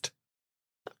dust?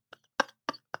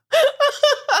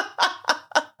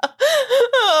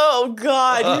 Oh,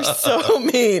 God, you're so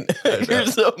mean. You're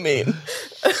so mean.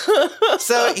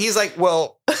 So he's like,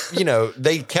 well, you know,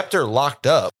 they kept her locked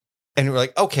up. And we're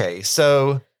like, okay,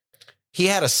 so he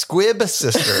had a squib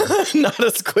sister. Not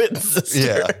a squid sister.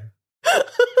 Yeah.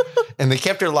 And they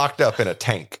kept her locked up in a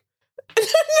tank.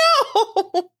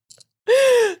 No.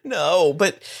 No,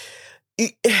 but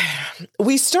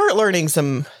we start learning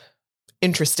some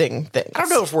interesting things. I don't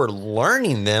know if we're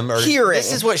learning them or hearing.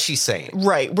 This is what she's saying.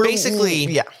 Right.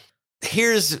 Basically,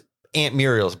 here's Aunt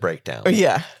Muriel's breakdown.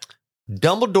 Yeah.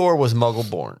 Dumbledore was Muggle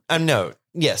born. No.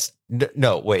 Yes.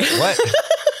 No, wait, what?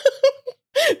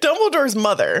 Dumbledore's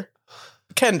mother,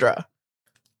 Kendra.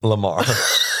 Lamar.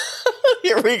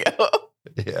 Here we go.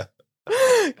 Yeah.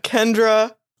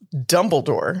 Kendra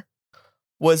Dumbledore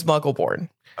was Muggle born,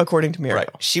 according to Muriel. Right.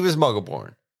 She was Muggle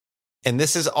born. And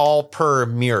this is all per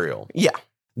Muriel. Yeah.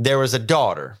 There was a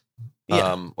daughter.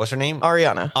 Yeah. What's her name?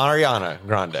 Ariana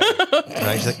Grande.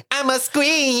 Right? She's like, I'm a squib.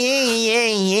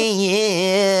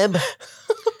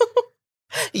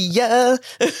 Yeah.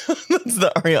 That's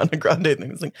the Ariana Grande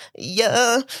thing. It's like,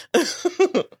 yeah.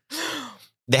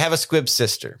 They have a squib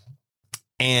sister.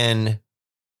 And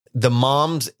the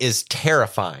mom's is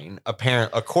terrifying,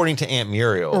 according to Aunt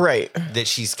Muriel. Right. That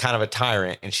she's kind of a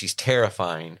tyrant and she's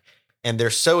terrifying. And they're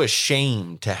so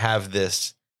ashamed to have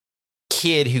this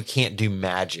kid who can't do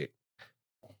magic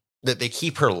that they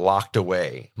keep her locked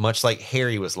away, much like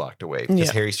Harry was locked away. Because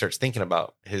Harry starts thinking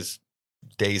about his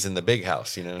days in the big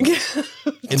house, you know,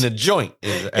 in the joint.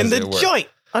 In the joint,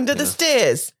 under the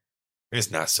stairs. It's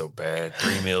not so bad.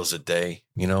 3 meals a day.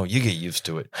 You know, you get used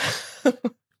to it.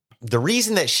 The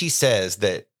reason that she says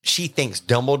that she thinks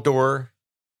Dumbledore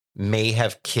may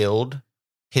have killed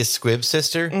his squib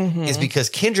sister is because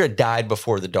Kendra died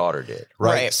before the daughter did,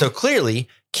 right? So clearly,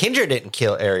 Kendra didn't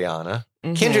kill Ariana.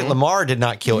 Kendrick Lamar did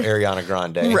not kill Ariana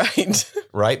Grande. Right.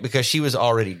 Right? Because she was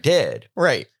already dead.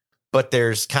 Right. But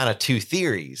there's kind of two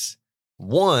theories.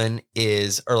 One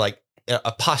is, or like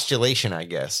a postulation, I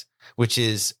guess, which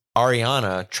is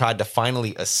Ariana tried to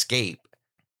finally escape.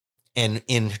 And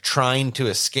in trying to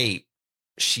escape,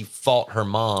 she fought her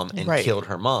mom and killed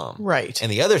her mom. Right.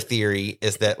 And the other theory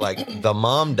is that like the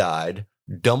mom died.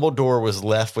 Dumbledore was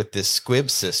left with this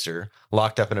Squib sister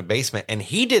locked up in a basement, and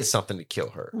he did something to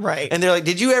kill her. Right. And they're like,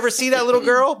 did you ever see that little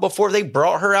girl before they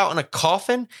brought her out in a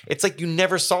coffin? It's like you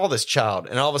never saw this child.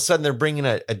 And all of a sudden they're bringing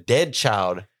a dead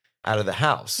child out of the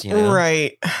house, you know?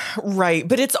 Right. Right.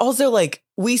 But it's also like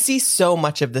we see so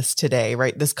much of this today,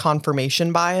 right? This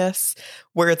confirmation bias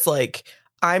where it's like,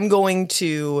 I'm going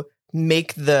to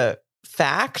make the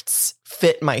facts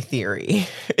fit my theory.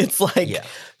 It's like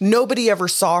nobody ever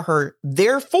saw her,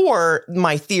 therefore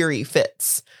my theory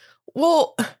fits.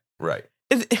 Well, right.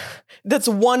 That's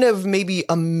one of maybe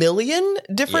a million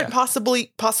different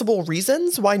possible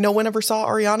reasons why no one ever saw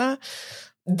Ariana.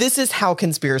 This is how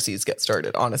conspiracies get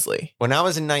started, honestly. When I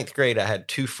was in 9th grade, I had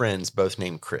 2 friends, both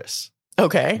named Chris.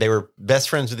 Okay. They were best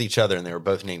friends with each other, and they were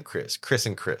both named Chris. Chris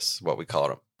and Chris, what we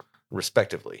called them.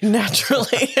 Respectively.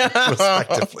 Naturally.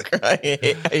 Respectively. I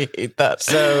hate that.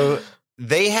 So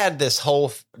they had this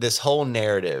whole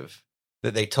narrative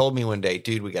that they told me one day,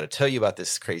 dude, we got to tell you about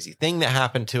this crazy thing that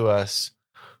happened to us.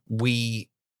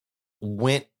 We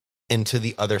went into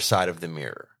the other side of the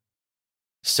mirror.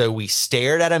 So we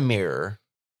stared at a mirror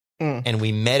and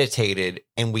we meditated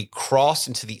and we crossed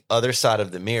into the other side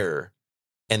of the mirror.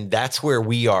 And that's where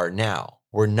we are now.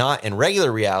 We're not in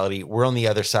regular reality. We're on the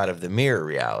other side of the mirror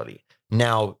reality.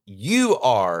 Now, you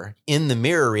are in the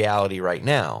mirror reality right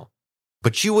now,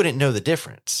 but you wouldn't know the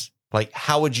difference. Like,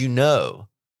 how would you know?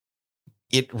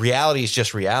 Reality is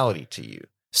just reality to you.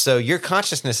 So your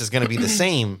consciousness is going to be the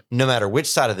same no matter which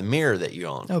side of the mirror that you're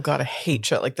on. Oh, God, I hate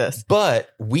shit like this. But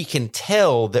we can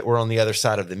tell that we're on the other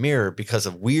side of the mirror because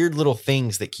of weird little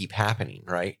things that keep happening,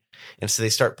 right? And so they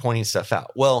start pointing stuff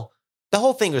out. Well, the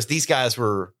whole thing was these guys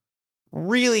were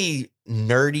really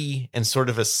nerdy and sort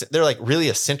of they're like really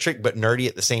eccentric, but nerdy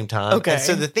at the same time. Okay. And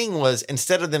so the thing was,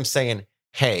 instead of them saying,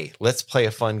 hey, let's play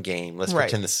a fun game, let's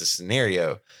pretend this is a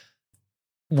scenario,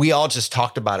 we all just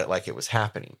talked about it like it was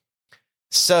happening.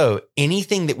 So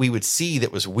anything that we would see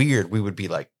that was weird, we would be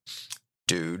like,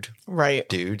 dude,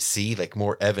 see, like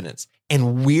more evidence.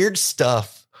 And weird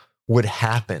stuff would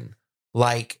happen.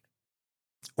 Like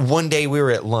one day we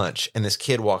were at lunch and this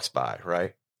kid walks by,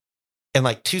 right? And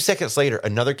like 2 seconds later,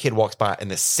 another kid walks by in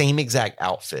the same exact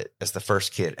outfit as the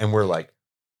first kid. And we're like,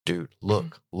 dude,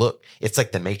 look. It's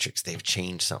like the Matrix. They've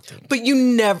changed something. But you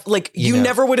never, you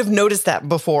never would have noticed that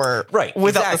before. Right.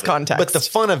 Without this context. But the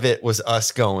fun of it was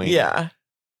us going,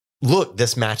 look,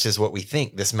 this matches what we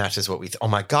think. This matches what we oh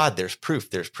my God, there's proof.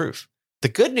 There's proof. The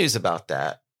good news about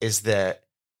that is that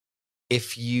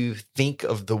if you think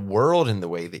of the world in the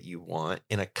way that you want,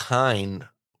 in a kind,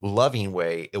 loving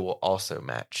way, it will also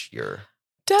match your.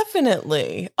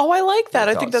 Definitely. Oh, I like that.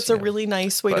 I think that's a really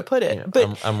nice way to put it.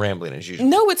 But I'm rambling as usual.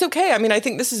 No, it's okay. I mean, I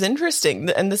think this is interesting.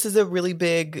 And this is a really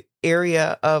big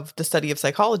area of the study of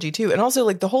psychology, too. And also,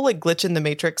 like, the whole, like, glitch in the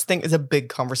Matrix thing is a big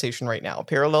conversation right now.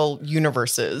 Parallel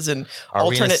universes and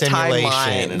alternate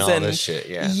timelines. And all this shit,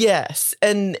 yeah. Yes.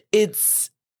 And it's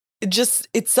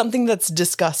something that's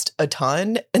discussed a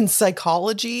ton, and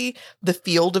psychology, the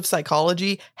field of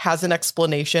psychology, has an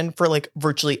explanation for like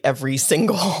virtually every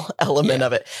single element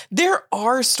of it. There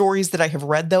are stories that I have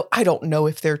read, though I don't know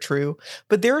if they're true,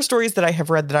 but there are stories that I have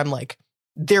read that I'm like,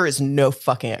 there is no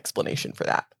fucking explanation for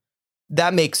that.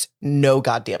 That makes no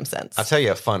goddamn sense. I'll tell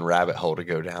you a fun rabbit hole to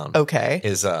go down. Okay.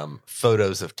 Is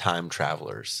photos of time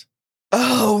travelers.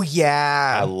 Oh,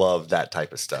 yeah. I love that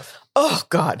type of stuff. Oh,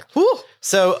 God. Whew.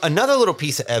 So another little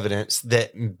piece of evidence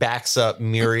that backs up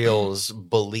Muriel's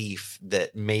belief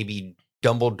that maybe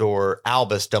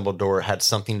Albus Dumbledore had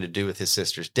something to do with his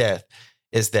sister's death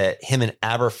is that him and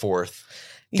Aberforth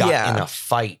got in a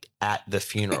fight at the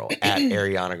funeral, at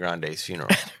Ariana Grande's funeral.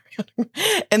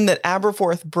 And that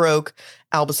Aberforth broke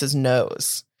Albus's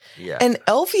nose. Yeah. And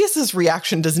Elphius's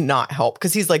reaction does not help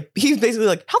because he's basically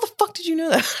like, how the fuck did you know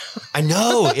that? I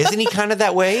know. Isn't he kind of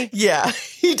that way? Yeah.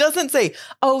 He doesn't say,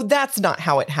 oh, that's not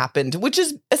how it happened, which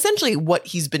is essentially what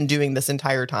he's been doing this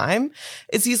entire time.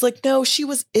 Is he's like, no, she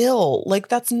was ill. Like,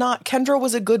 that's not, Kendra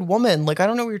was a good woman. Like, I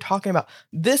don't know what you're talking about.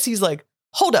 This, he's like,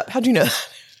 hold up. How'd you know that?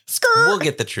 Skirt. We'll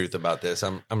get the truth about this.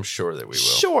 I'm sure that we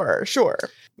will. Sure.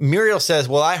 Muriel says,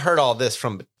 well, I heard all this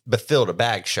from Bathilda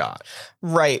Bagshot.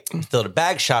 Right. Bathilda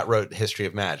Bagshot wrote The History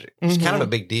of Magic. It's kind of a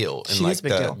big deal in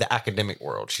the academic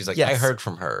world. She's like, I heard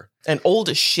from her. And old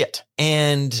as shit.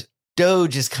 And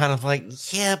Doge is kind of like,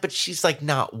 yeah, but she's like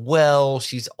not well.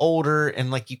 She's older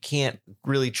and like you can't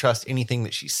really trust anything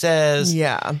that she says.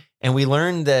 Yeah. And we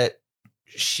learned that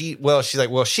she's like,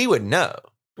 well, she would know.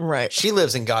 Right. She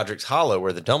lives in Godric's Hollow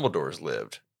where the Dumbledores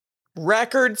lived.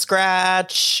 Record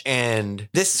scratch. And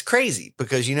this is crazy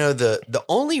because, the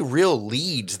only real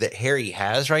leads that Harry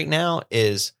has right now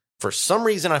is for some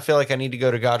reason I feel like I need to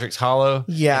go to Godric's Hollow.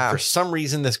 Yeah. And for some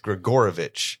reason this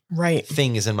Grigorovich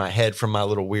thing is in my head from my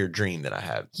little weird dream that I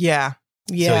had. Yeah.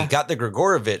 Yeah. So he got the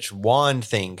Grigorovich wand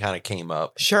thing kind of came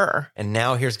up. Sure. And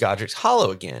now here's Godric's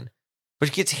Hollow again.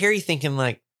 Which gets Harry thinking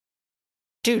like,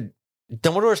 dude,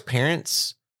 Dumbledore's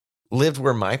parents lived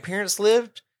where my parents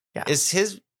lived? Yeah.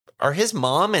 Are his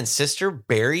mom and sister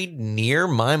buried near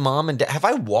my mom and dad? Have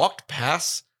I walked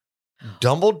past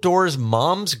Dumbledore's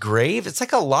mom's grave? It's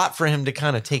like a lot for him to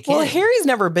kind of take in. Well, Harry's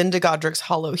never been to Godric's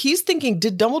Hollow. He's thinking,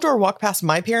 did Dumbledore walk past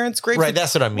my parents' grave? Right,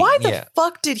 that's what I mean. Why the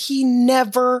fuck did he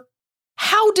never...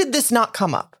 How did this not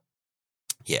come up?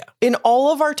 Yeah. In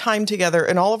all of our time together,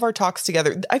 in all of our talks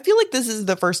together, I feel like this is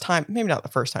the first time, maybe not the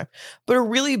first time, but a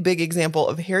really big example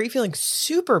of Harry feeling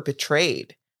super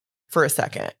betrayed for a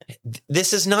second.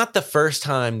 This is not the first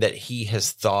time that he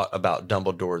has thought about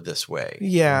Dumbledore this way.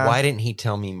 Yeah. Why didn't he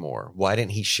tell me more? Why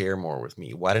didn't he share more with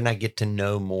me? Why didn't I get to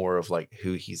know more of like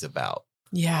who he's about?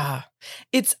 Yeah.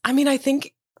 I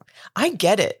think I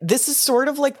get it. This is sort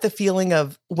of like the feeling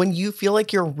of when you feel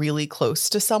like you're really close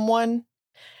to someone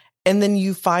and then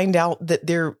you find out that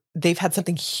they've had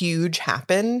something huge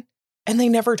happen and they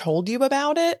never told you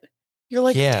about it. You're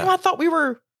like, yeah. Oh, I thought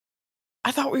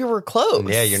we were close.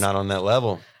 Yeah, you're not on that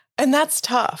level. And that's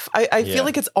tough. I feel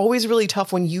like it's always really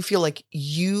tough when you feel like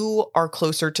you are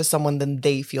closer to someone than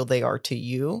they feel they are to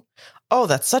you. Oh,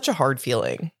 that's such a hard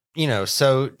feeling.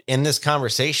 So in this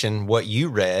conversation, what you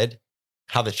read,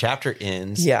 how the chapter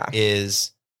ends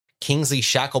is Kingsley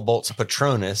Shacklebolt's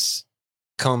Patronus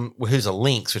who's a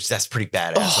lynx, which that's pretty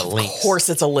badass. A lynx. Of course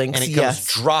it's a lynx. And it comes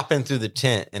dropping through the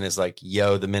tent and is like,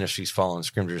 yo, the ministry's fallen.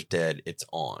 Scrimgeour's dead. It's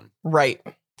on. Right.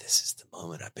 This is the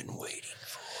moment I've been waiting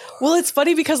for. Well, it's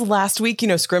funny because last week,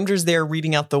 Scrimgeour's there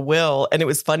reading out the will. And it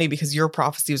was funny because your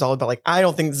prophecy was all about like, I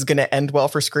don't think this is going to end well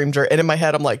for Scrimgeour. And in my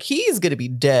head, I'm like, he's going to be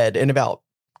dead in about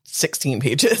 16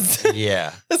 pages.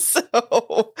 Yeah.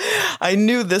 So I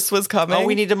knew this was coming. Oh,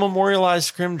 we need to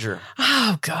memorialize Scrimgeour.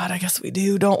 Oh God, I guess we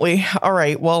do, don't we? All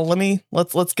right. Well,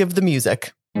 let's give the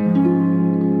music.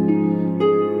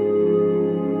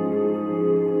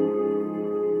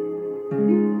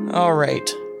 All right.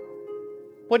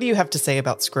 What do you have to say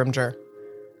about Scrimgeour?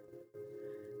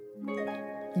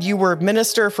 You were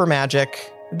minister for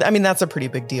magic. I mean, that's a pretty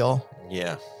big deal.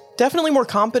 Yeah. Definitely more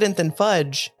competent than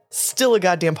Fudge. Still a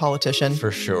goddamn politician.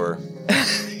 For sure.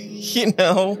 I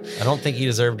don't think he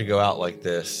deserved to go out like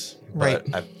this. But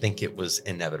right. I think it was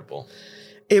inevitable.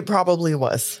 It probably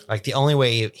was. Like the only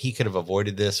way he could have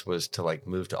avoided this was to like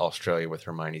move to Australia with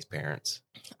Hermione's parents.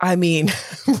 I mean,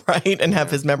 right. And have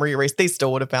his memory erased. They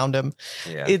still would have found him.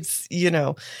 Yeah. It's,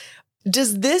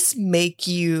 does this make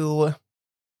you,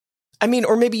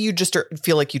 or maybe you just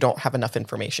feel like you don't have enough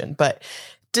information, but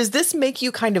does this make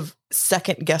you kind of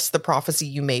second guess the prophecy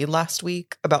you made last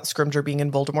week about Scrimgeour being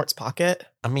in Voldemort's pocket?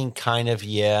 I mean, kind of,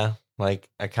 yeah. Like,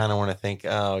 I kind of want to think,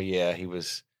 oh, yeah, he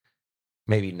was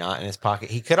maybe not in his pocket.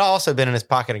 He could have also been in his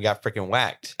pocket and got freaking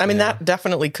whacked. That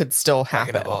definitely could still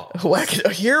happen.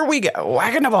 Here we go.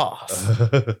 Whacking the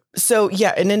balls. So,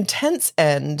 yeah, an intense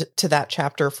end to that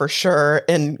chapter for sure.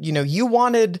 And, you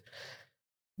wanted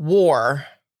war.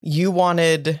 You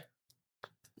wanted...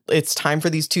 It's time for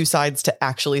these two sides to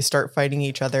actually start fighting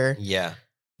each other. Yeah.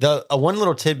 The one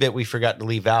little tidbit we forgot to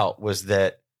leave out was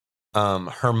that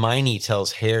Hermione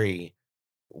tells Harry,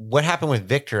 what happened with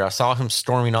Victor? I saw him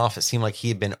storming off. It seemed like he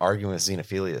had been arguing with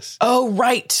Xenophilius. Oh,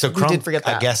 right. So we did forget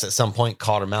that. I guess at some point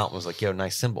called him out and was like, yo,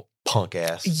 nice symbol, punk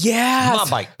ass. Yeah. My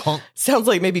bike, punk. Sounds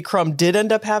like maybe Crumb did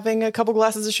end up having a couple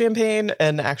glasses of champagne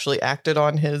and actually acted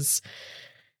on his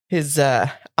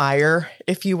ire,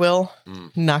 if you will.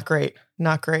 Not great.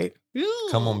 Not great.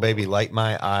 Come on, baby, light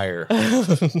my ire.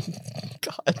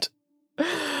 God.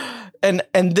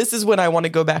 And this is when I want to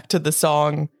go back to the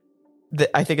song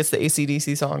that I think it's the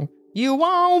AC/DC song. You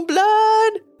want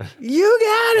blood? You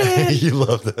got it. You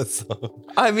love that song.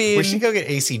 I mean, we should go get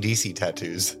AC/DC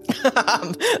tattoos.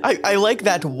 I like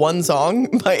that one song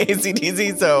by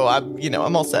AC/DC, so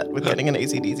I'm all set with getting an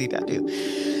AC/DC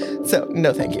tattoo. So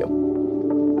no, thank you.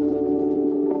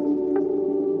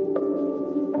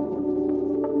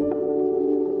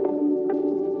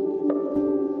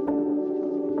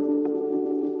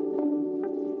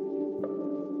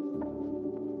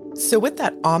 So with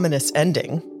that ominous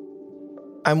ending,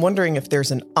 I'm wondering if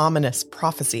there's an ominous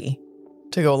prophecy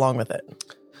to go along with it.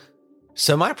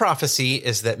 So my prophecy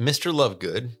is that Mr.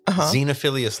 Lovegood,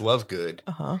 Xenophilius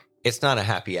Lovegood, it's not a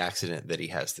happy accident that he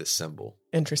has this symbol.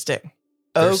 Interesting.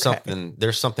 There's Okay.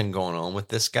 there's something going on with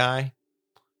this guy,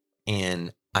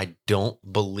 and I don't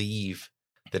believe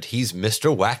that he's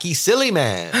Mr. Wacky Silly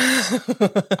Man.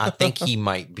 I think he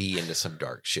might be into some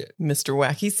dark shit. Mr.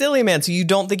 Wacky Silly Man. So you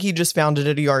don't think he just found it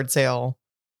at a yard sale?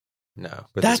 No.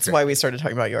 But That's why we started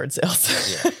talking about yard sales.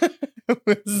 Yeah.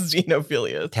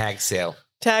 Xenophilia. Tag sale.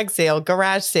 Tag sale.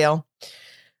 Garage sale.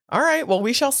 All right. Well,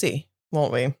 we shall see,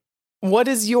 won't we? What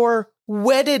is your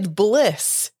wedded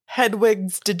bliss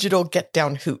Hedwig's digital get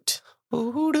down hoot?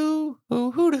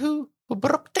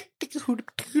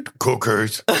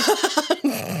 Cookers.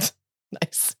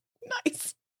 Nice.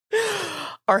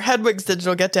 Our Hedwig's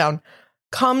digital get down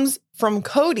comes from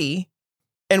Cody,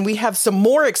 and we have some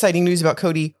more exciting news about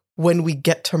Cody when we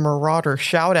get to Marauder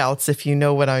shout outs, if you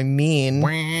know what I mean.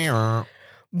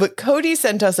 But Cody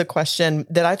sent us a question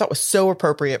that I thought was so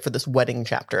appropriate for this wedding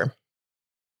chapter.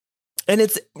 And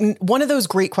it's one of those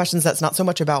great questions that's not so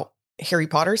much about Harry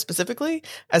Potter specifically,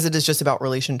 as it is just about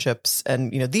relationships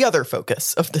and, the other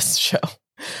focus of this show.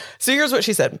 So here's what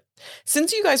she said.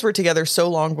 Since you guys were together so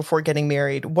long before getting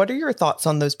married, what are your thoughts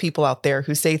on those people out there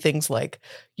who say things like,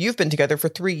 you've been together for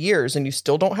 3 years and you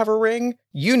still don't have a ring?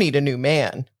 You need a new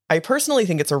man. I personally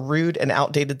think it's a rude and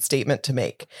outdated statement to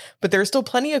make, but there are still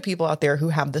plenty of people out there who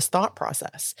have this thought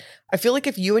process. I feel like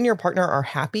if you and your partner are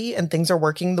happy and things are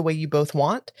working the way you both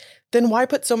want, then why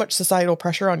put so much societal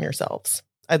pressure on yourselves?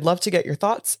 I'd love to get your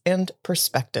thoughts and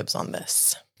perspectives on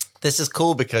this. This is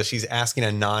cool because she's asking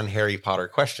a non-Harry Potter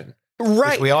question.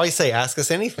 Right. We always say, ask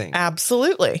us anything.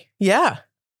 Absolutely. Yeah.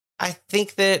 I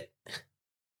think that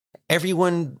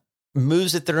everyone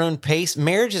moves at their own pace.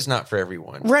 Marriage is not for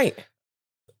everyone. Right.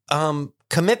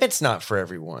 Commitment's not for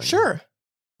everyone. Sure.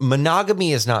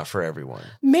 Monogamy is not for everyone.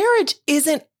 Marriage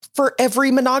isn't for every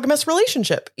monogamous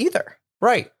relationship either.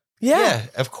 Right. Yeah.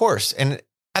 Of course. And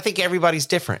I think everybody's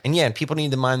different. And people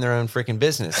need to mind their own freaking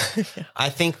business. Yeah. I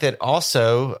think that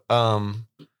also,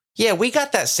 we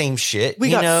got that same shit.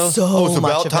 We got so it's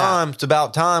much about of time. that. It's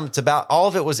about time. It's about all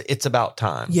of it was it's about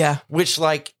time. Yeah. Which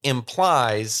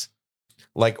implies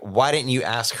why didn't you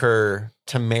ask her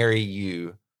to marry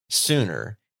you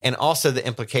sooner? And also the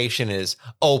implication is,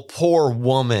 oh, poor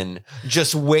woman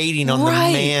just waiting on the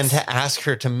man to ask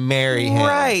her to marry him.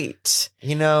 Right.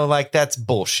 That's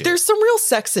bullshit. There's some real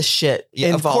sexist shit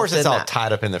involved. Of course, it's all that.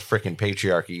 tied up in the freaking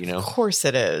patriarchy, Of course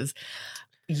it is.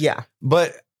 Yeah.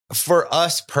 But for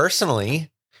us personally,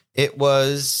 it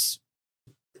was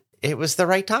the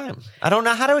right time. I don't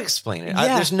know how to explain it.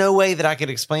 Yeah. There's no way that I could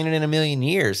explain it in a million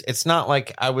years. It's not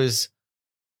like I'll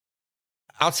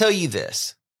tell you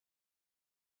this.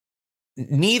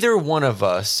 Neither one of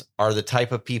us are the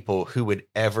type of people who would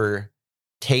ever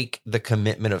take the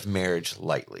commitment of marriage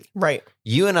lightly. Right.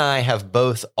 You and I have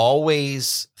both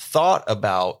always thought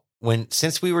about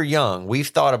since we were young, we've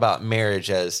thought about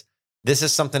marriage as this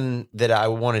is something that I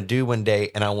want to do one day,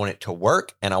 and I want it to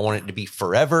work, and I want it to be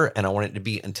forever, and I want it to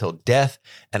be until death,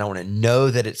 and I want to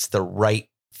know that it's the right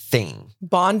thing.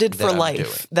 Bonded for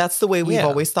life. That's the way we've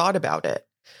always thought about it.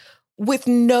 With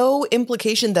no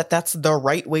implication that that's the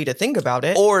right way to think about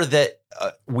it. Or that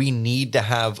we need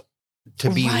to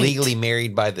be legally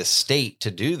married by the state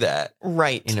to do that.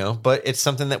 Right. But it's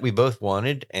something that we both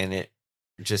wanted, and it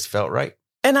just felt right.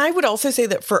 And I would also say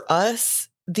that for us,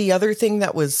 the other thing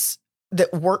that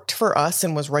worked for us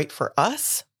and was right for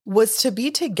us was to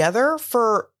be together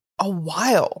for a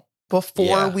while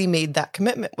before we made that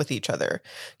commitment with each other.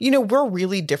 We're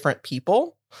really different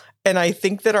people. And I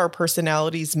think that our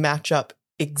personalities match up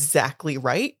exactly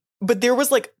right. But there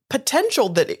was potential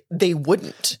that they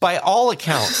wouldn't. By all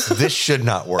accounts, this should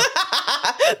not work.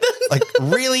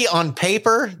 Really on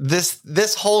paper,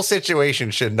 this whole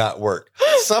situation should not work.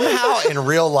 Somehow in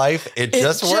real life, it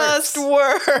just works. It just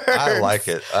works. I like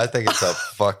it. I think it's a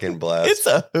fucking blast. It's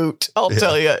a hoot. I'll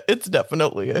tell you. It's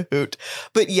definitely a hoot.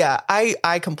 But yeah,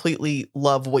 I completely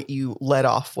love what you led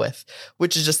off with,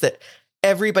 which is just that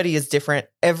everybody is different.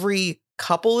 Every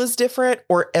couple is different,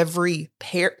 or every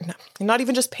pair, not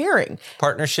even just pairing.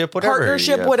 Partnership,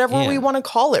 whatever. We want to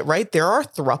call it, right? There are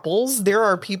thruples. There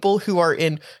are people who are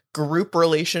in group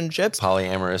relationships.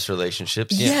 Polyamorous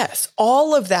relationships. Yeah. Yes,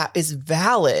 all of that is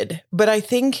valid. But I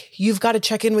think you've got to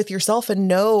check in with yourself and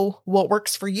know what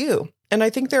works for you. And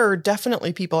I think there are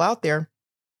definitely people out there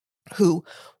who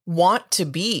want to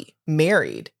be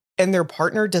married and their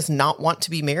partner does not want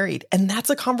to be married. And that's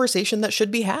a conversation that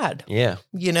should be had. Yeah.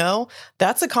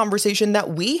 That's a conversation that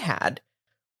we had.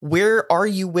 Where are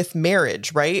you with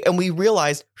marriage, right? And we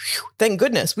realized, thank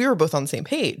goodness, we were both on the same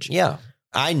page. Yeah.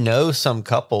 I know some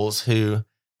couples who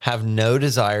have no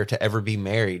desire to ever be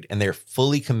married, and they're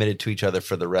fully committed to each other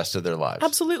for the rest of their lives.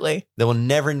 Absolutely. They will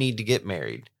never need to get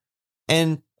married.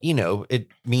 And it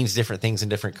means different things in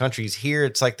different countries. Here,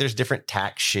 it's like there's different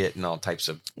tax shit and all types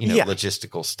of,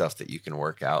 logistical stuff that you can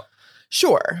work out.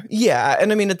 Sure. Yeah.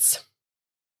 And I mean, it's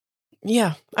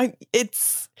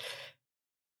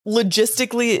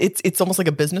logistically, it's almost like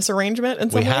a business arrangement.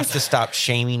 And we have to stop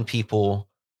shaming people.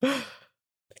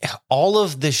 All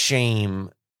of the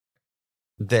shame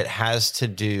that has to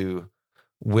do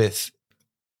with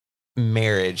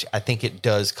marriage, I think it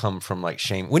does come from like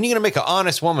shame. When are you going to make an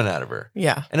honest woman out of her?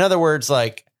 Yeah. In other words,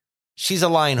 like she's a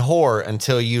lying whore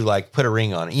until you like put a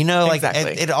ring on it. Like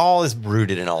exactly. it all is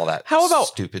rooted in all that. How about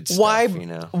stupid stuff?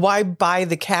 Why buy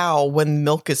the cow when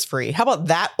milk is free? How about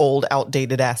that old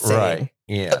outdated ass saying? Right.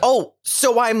 Yeah. Oh,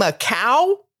 so I'm a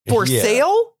cow for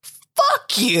sale?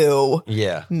 Fuck you.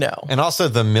 Yeah. No. And also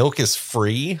the milk is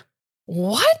free.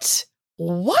 What?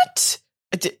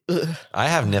 I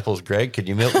have nipples, Greg. Could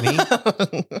you milk me?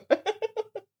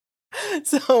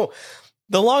 So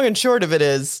the long and short of it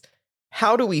is,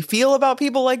 how do we feel about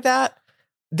people like that?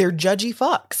 They're judgy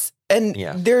fucks. And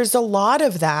there's a lot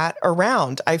of that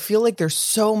around. I feel like there's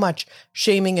so much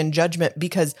shaming and judgment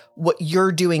because what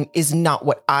you're doing is not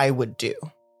what I would do.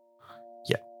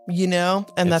 Yeah.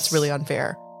 And that's really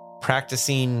unfair.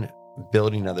 Practicing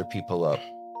building other people up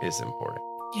is important.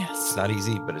 Yes. It's not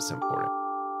easy, but it's important.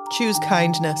 Choose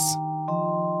kindness.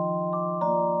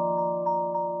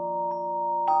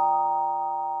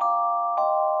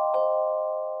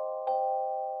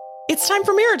 It's time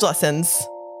for marriage lessons.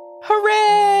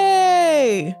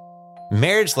 Hooray!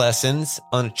 Marriage lessons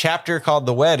on a chapter called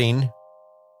The Wedding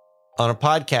on a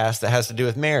podcast that has to do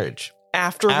with marriage.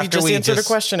 After we just answered a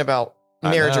question about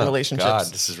marriage and relationships. God,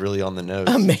 this is really on the nose.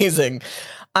 Amazing.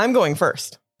 I'm going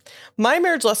first. My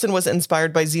marriage lesson was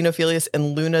inspired by Xenophilius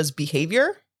and Luna's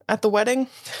behavior at the wedding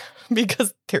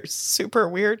because they're super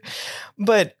weird.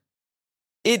 But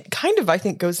it kind of, I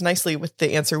think, goes nicely with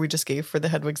the answer we just gave for the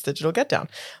Hedwig's Digital Get Down.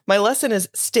 My lesson is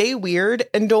stay weird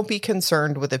and don't be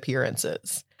concerned with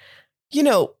appearances.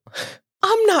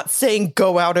 I'm not saying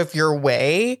go out of your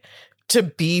way to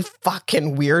be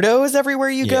fucking weirdos everywhere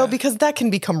you go, because that can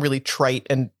become really trite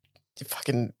and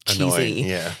fucking cheesy.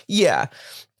 Annoying, Yeah.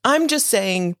 I'm just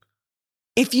saying,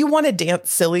 if you want to dance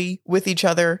silly with each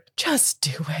other, just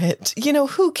do it.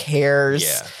 Who cares?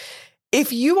 Yeah.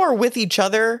 If you are with each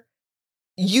other,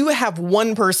 you have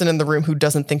one person in the room who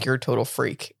doesn't think you're a total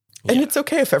freak. And it's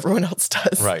okay if everyone else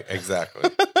does. Right, exactly.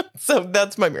 So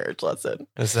that's my marriage lesson.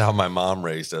 This is how my mom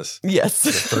raised us. Yes.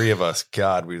 The three of us,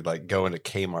 God, we'd like go into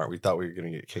Kmart. We thought we were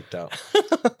going to get kicked out.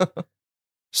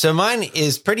 So mine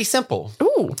is pretty simple.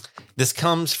 Ooh. This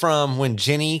comes from when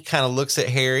Jenny kind of looks at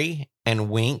Harry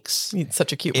and winks. It's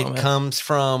such a cute moment. It comes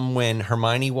from when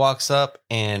Hermione walks up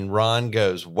and Ron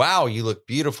goes, "Wow, you look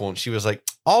beautiful." And she was like,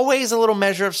 "Always a little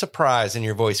measure of surprise in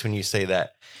your voice when you say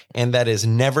that." And that is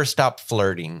never stop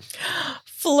flirting.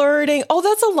 Flirting. Oh,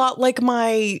 that's a lot like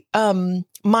my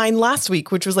mine last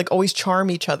week, which was like always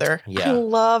charm each other. Yeah. I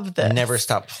love this. Never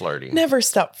stop flirting. Never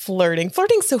stop flirting.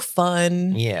 Flirting's so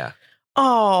fun. Yeah.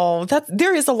 Oh,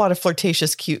 there is a lot of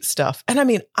flirtatious, cute stuff. And I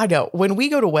mean, I know when we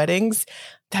go to weddings,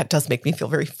 that does make me feel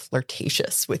very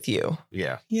flirtatious with you.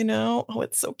 Yeah. Oh,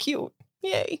 it's so cute.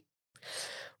 Yay.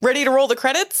 Ready to roll the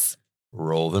credits?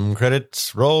 Roll them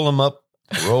credits, roll them up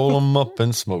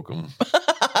and smoke them.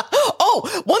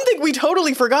 Oh, one thing we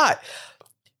totally forgot.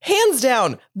 Hands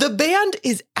down, the band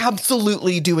is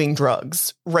absolutely doing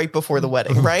drugs right before the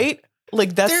wedding, right?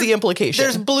 Like, that's the implication.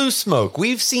 There's blue smoke.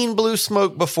 We've seen blue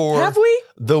smoke before. Have we?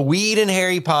 The weed in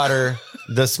Harry Potter,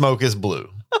 the smoke is blue.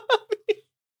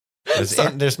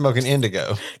 They're smoking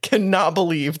indigo. Cannot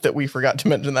believe that we forgot to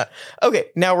mention that. Okay,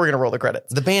 now we're going to roll the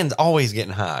credits. The band's always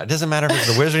getting high. It doesn't matter if it's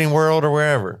the Wizarding World or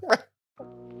wherever.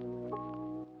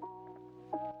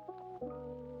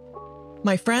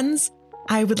 My friends,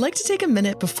 I would like to take a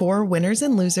minute before winners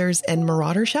and losers and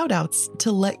Marauder shoutouts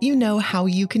to let you know how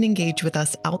you can engage with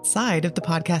us outside of the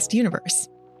podcast universe.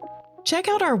 Check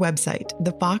out our website,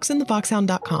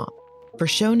 thefoxandthefoxhound.com, for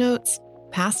show notes,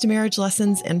 past marriage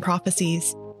lessons and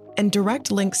prophecies, and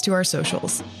direct links to our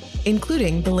socials,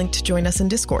 including the link to join us in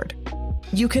Discord.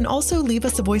 You can also leave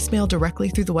us a voicemail directly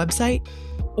through the website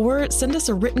or send us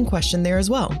a written question there as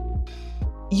well.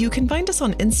 You can find us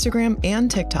on Instagram and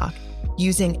TikTok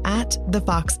using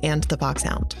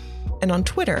 @thefoxandthefoxhound, and on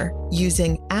Twitter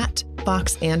using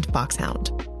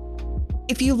 @foxandfoxhound.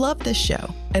 If you love this show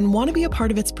and want to be a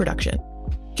part of its production,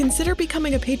 consider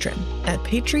becoming a patron at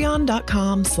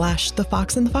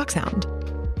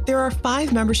patreon.com/thefoxandthefoxhound. There are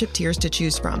 5 membership tiers to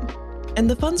choose from, and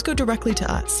the funds go directly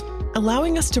to us,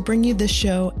 allowing us to bring you this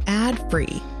show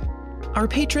ad-free. Our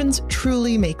patrons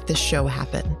truly make this show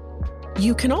happen.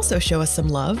 You can also show us some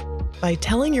love by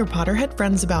telling your Potterhead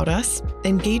friends about us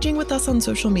engaging with us on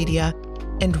social media,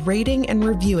 and rating and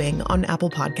reviewing on Apple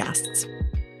Podcasts.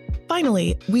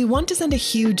 Finally, we want to send a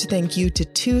huge thank you to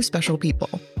two special people.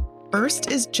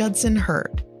 First is Judson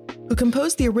Hurd, who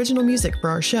composed the original music for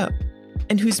our show,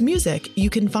 and whose music you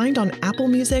can find on Apple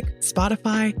Music,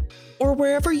 Spotify, or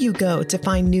wherever you go to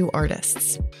find new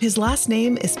artists. His last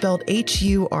name is spelled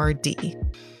H-U-R-D.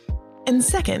 And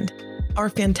second, our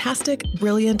fantastic,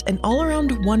 brilliant, and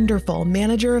all-around wonderful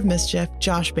manager of mischief,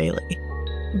 Josh Bailey.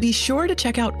 Be sure to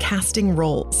check out Casting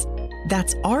Roles.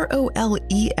 That's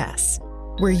R-O-L-E-S,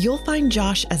 where you'll find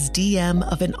Josh as DM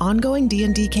of an ongoing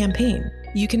D&D campaign.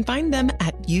 You can find them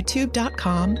at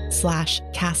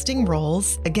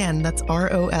youtube.com/castingroles. Again, that's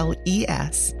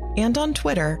R-O-L-E-S. And on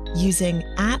Twitter using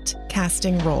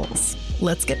 @castingroles.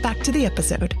 Let's get back to the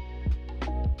episode.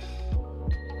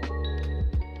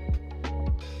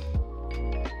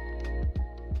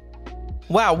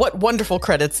 Wow, what wonderful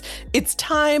credits. It's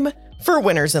time for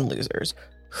winners and losers.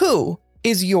 Who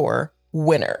is your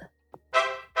winner?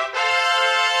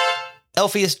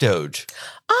 Elphius Doge.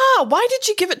 Why did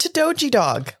you give it to Doji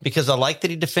Dog? Because I like that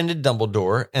he defended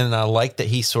Dumbledore, and I like that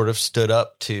he sort of stood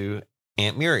up to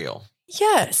Aunt Muriel.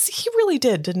 Yes, he really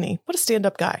did, didn't he? What a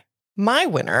stand-up guy. My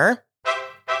winner,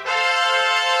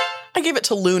 I gave it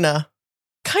to Luna.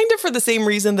 Kind of for the same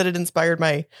reason that it inspired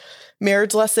my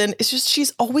marriage lesson. It's just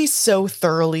she's always so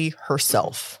thoroughly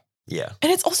herself. Yeah.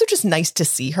 And it's also just nice to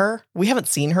see her. We haven't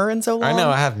seen her in so long. I know,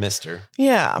 I have missed her.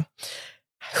 Yeah.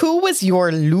 Who was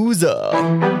your loser?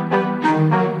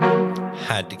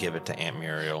 Had to give it to Aunt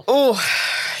Muriel. Oh,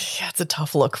 yeah, it's a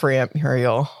tough look for Aunt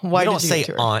Muriel. Why we don't did you say give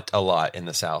it to her? aunt a lot in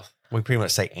the South. We pretty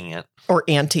much say aunt. Or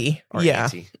auntie. Or yeah.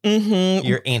 auntie. Mm-hmm.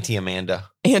 You're Auntie Amanda.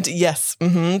 Auntie, yes.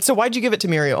 Mm-hmm. So why'd you give it to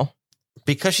Muriel?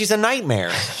 Because she's a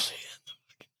nightmare.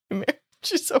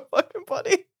 She's so fucking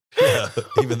funny. Yeah,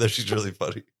 even though she's really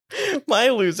funny. My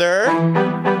loser.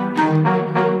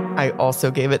 I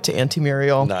also gave it to Auntie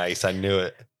Muriel. Nice, I knew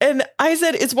it. And I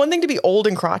said, it's one thing to be old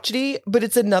and crotchety, but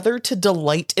it's another to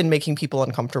delight in making people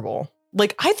uncomfortable.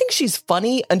 Like, I think she's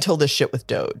funny until this shit with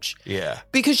Doge. Yeah.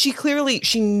 Because she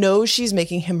knows she's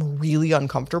making him really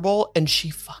uncomfortable, and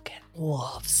she fucking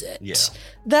loves it. Yeah.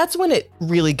 That's when it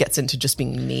really gets into just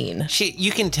being mean.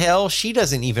 You can tell she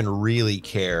doesn't even really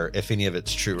care if any of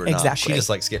it's true or not. Exactly. She just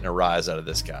likes getting a rise out of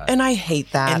this guy. And I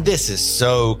hate that. And this is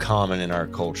so common in our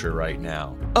culture right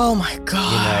now. Oh my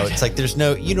God. You know, it's like there's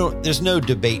no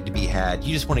debate to be had.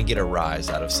 You just want to get a rise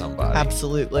out of somebody.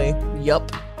 Absolutely.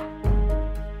 Yup.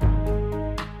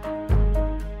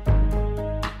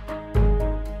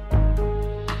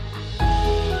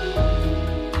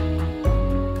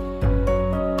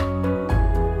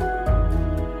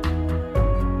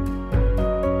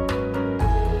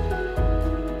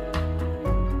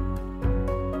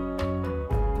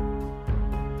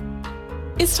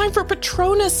 It's time for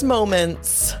Patronus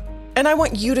moments. And I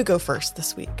want you to go first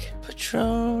this week.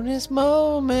 Patronus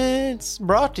moments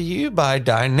brought to you by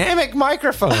Dynamic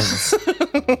Microphones.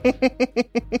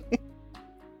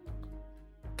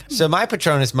 So my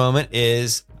Patronus moment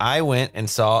is I went and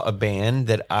saw a band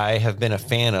that I have been a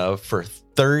fan of for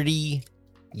 30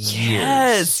 years.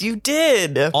 Yes, you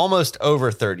did. Almost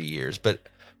over 30 years, but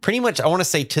pretty much, I want to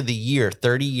say to the year,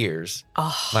 30 years.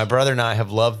 Oh. My brother and I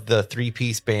have loved the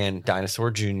three-piece band Dinosaur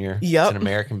Jr. Yep. It's an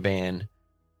American band.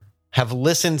 Have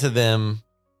listened to them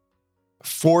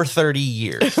for 30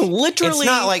 years. Literally. It's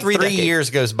not like 3 3 decades. years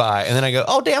goes by and then I go,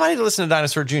 oh, damn, I need to listen to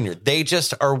Dinosaur Jr. They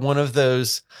just are one of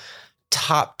those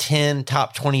top 10,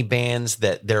 top 20 bands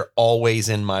that they're always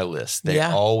in my list. They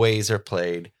always are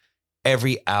played.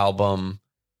 Every album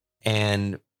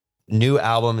and new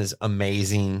album is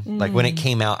amazing. Like when it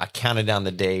came out, I counted down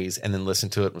the days and then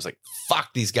listened to it and was like,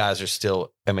 fuck, these guys are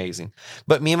still amazing.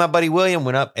 But me and my buddy William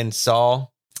went up and saw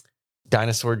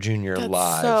Dinosaur Jr. That's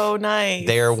live. so nice.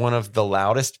 They are one of the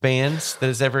loudest bands that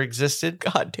has ever existed.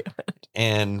 God damn it.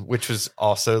 And which was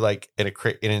also like an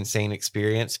insane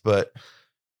experience. But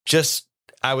just,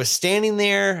 I was standing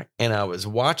there and I was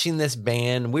watching this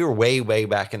band. We were way, way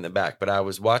back in the back, but I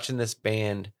was watching this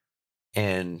band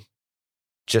and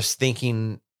just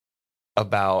thinking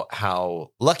about how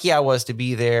lucky I was to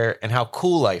be there and how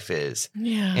cool life is.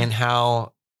 Yeah. And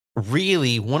how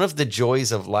really one of the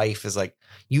joys of life is like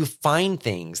you find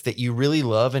things that you really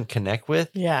love and connect with.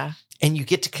 Yeah. And you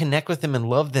get to connect with them and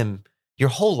love them your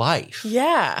whole life.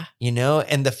 Yeah. You know,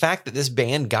 and the fact that this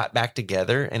band got back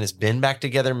together and has been back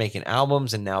together making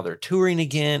albums and now they're touring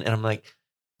again. And I'm like,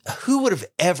 who would have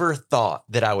ever thought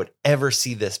that I would ever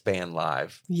see this band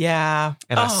live? Yeah.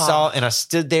 And I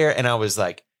stood there and I was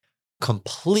like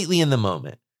completely in the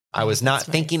moment. I was not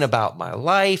thinking about my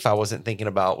life. I wasn't thinking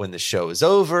about when the show is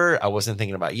over. I wasn't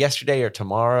thinking about yesterday or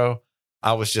tomorrow.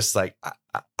 I was just like,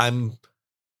 I'm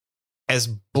as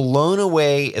blown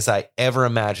away as I ever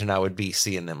imagined I would be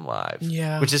seeing them live.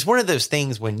 Yeah. Which is one of those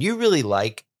things when you really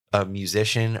like a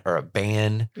musician or a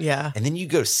band. Yeah. And then you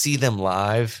go see them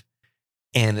live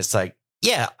and it's like,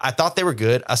 yeah, I thought they were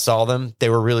good. I saw them. They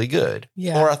were really good.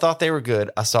 Yeah. Or I thought they were good.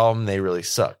 I saw them. They really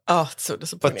sucked. Oh, it's so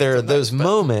disappointing. But there are those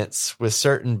moments with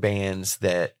certain bands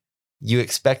that you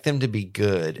expect them to be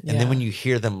good. And then when you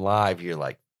hear them live, you're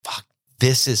like, fuck,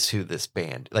 this is who this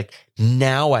band, like,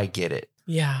 now I get it.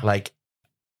 Yeah. Like,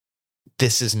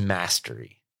 this is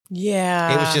mastery.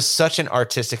 Yeah. It was just such an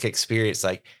artistic experience.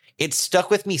 Like, it stuck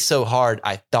with me so hard.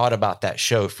 I thought about that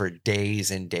show for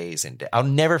days and days and days. I'll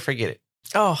never forget it.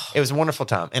 Oh, It was a wonderful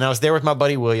time. And I was there with my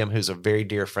buddy William, who's a very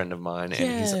dear friend of mine.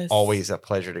 And he's always a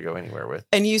pleasure to go anywhere with.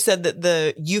 And you said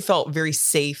that you felt very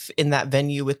safe in that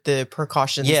venue with the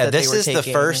precautions. Yeah, that this they were is taking.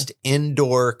 the first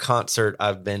indoor concert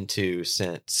I've been to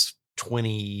since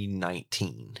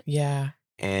 2019. Yeah.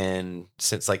 And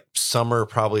since like summer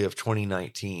probably of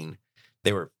 2019,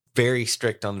 they were very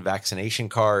strict on vaccination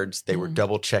cards. They were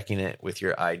double checking it with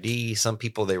your ID. Some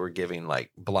people they were giving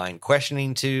like blind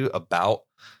questioning to about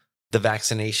the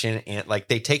vaccination, and like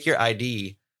they take your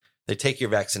ID, they take your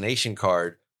vaccination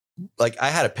card. Like I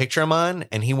had a picture of mine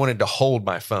and he wanted to hold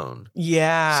my phone.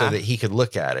 Yeah. So that he could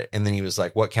look at it. And then he was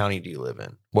like, what county do you live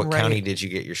in? What Right. county did you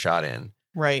get your shot in?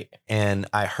 Right. And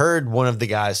I heard one of the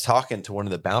guys talking to one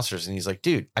of the bouncers and he's like,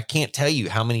 dude, I can't tell you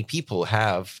how many people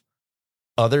have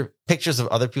other pictures of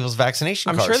other people's vaccination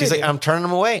I'm cards. sure He's they like, do. I'm turning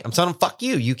them away. I'm telling them, fuck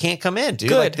you. You can't come in, dude.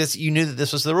 Good. Like this, you knew that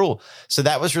this was the rule. So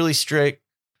that was really strict.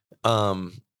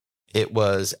 It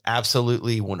was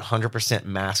absolutely 100%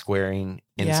 mask wearing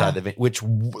inside the event, which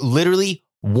literally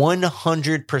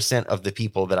 100% of the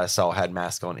people that I saw had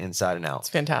masks on inside and out. It's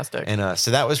fantastic. And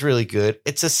so that was really good.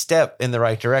 It's a step in the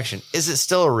right direction. Is it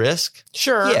still a risk?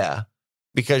 Sure. Yeah.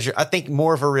 Because I think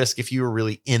more of a risk if you were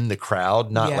really in the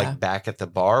crowd, not like back at the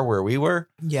bar where we were.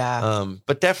 Yeah.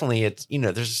 But definitely it's,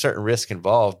 there's a certain risk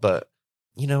involved. But,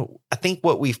 I think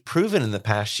what we've proven in the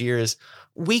past year is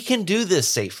we can do this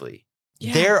safely.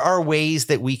 Yeah. There are ways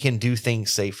that we can do things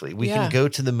safely. We can go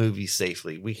to the movies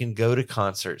safely. We can go to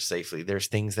concerts safely. There's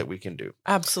things that we can do.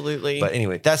 Absolutely. But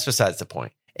anyway, that's besides the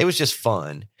point. It was just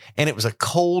fun. And it was a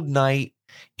cold night.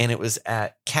 And it was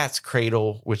at Cat's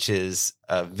Cradle, which is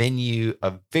a venue,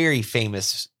 a very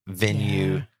famous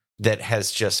venue that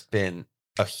has just been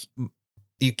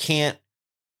you can't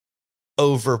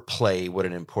overplay what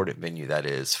an important venue that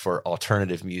is for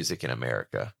alternative music in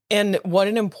America. And what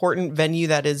an important venue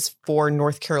that is for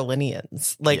North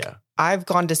Carolinians. Like I've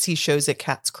gone to see shows at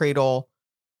Cat's Cradle,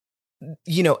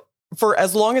 for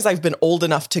as long as I've been old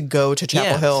enough to go to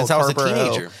Chapel Hill. Since I was a Scarborough.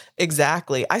 teenager.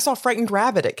 Exactly. I saw Frightened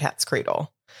Rabbit at Cat's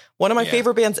Cradle. One of my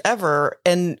favorite bands ever,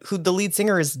 and who the lead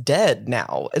singer is dead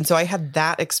now. And so I had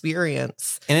that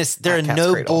experience. And they're a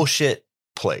no Cradle. bullshit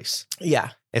place.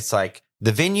 Yeah. It's like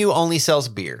the venue only sells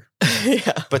beer.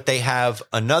 But they have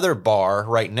another bar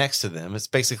right next to them. It's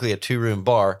basically a 2-room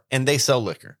bar and they sell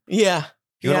liquor. Yeah.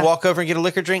 You want to walk over and get a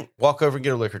liquor drink? Walk over and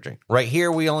get a liquor drink. Right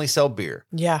here, we only sell beer.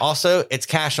 Yeah. Also, it's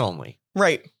cash only.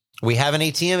 Right. We have an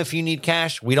ATM if you need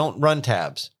cash. We don't run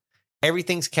tabs.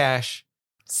 Everything's cash.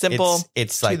 Simple.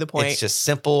 It's like, to the point. It's just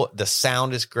simple. The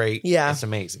sound is great. Yeah. It's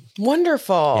amazing.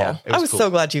 Wonderful. Yeah, I was so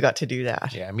glad you got to do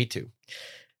that. Yeah, me too.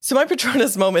 So my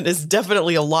Patronus moment is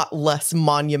definitely a lot less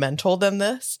monumental than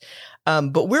this.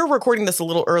 But we're recording this a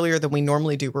little earlier than we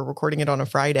normally do. We're recording it on a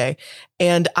Friday.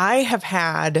 And I have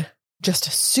had just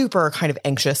a super kind of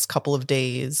anxious couple of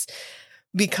days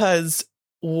because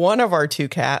one of our 2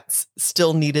 cats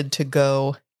still needed to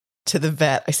go to the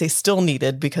vet. I say still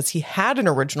needed because he had an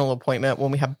original appointment when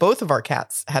we had both of our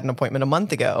cats had an appointment a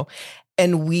month ago,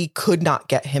 and we could not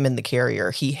get him in the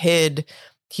carrier. He hid.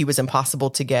 He was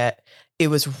impossible to get. It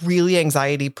was really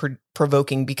anxiety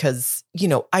provoking because,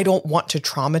 I don't want to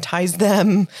traumatize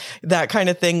them, that kind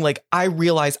of thing. Like, I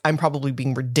realize I'm probably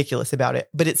being ridiculous about it,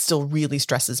 but it still really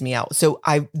stresses me out. So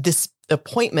this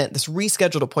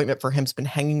rescheduled appointment for him has been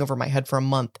hanging over my head for a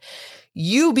month.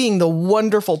 You being the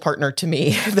wonderful partner to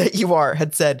me that you are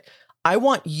had said, I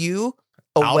want you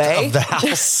away out of the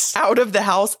house. Out of the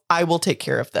house. I will take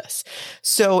care of this.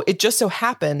 So it just so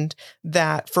happened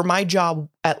that for my job,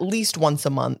 at least once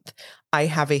a month, I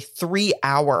have a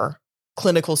 3-hour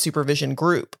clinical supervision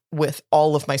group with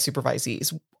all of my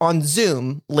supervisees on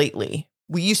Zoom lately.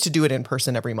 We used to do it in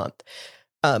person every month,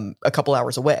 a couple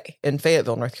hours away in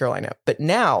Fayetteville, North Carolina. But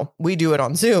now we do it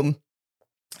on Zoom.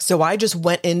 So I just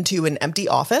went into an empty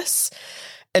office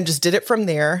and just did it from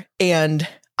there. And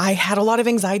I had a lot of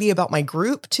anxiety about my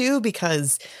group too,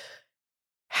 because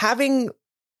having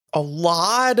a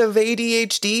lot of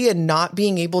ADHD and not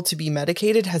being able to be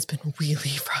medicated has been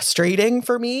really frustrating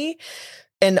for me.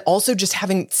 And also just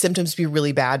having symptoms be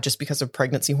really bad just because of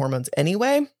pregnancy hormones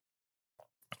anyway.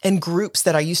 And groups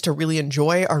that I used to really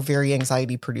enjoy are very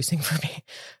anxiety producing for me.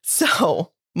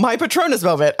 So my Patronus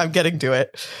moment, I'm getting to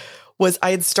it, was I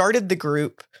had started the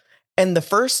group, and the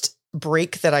first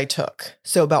break that I took,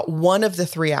 so about 1 of the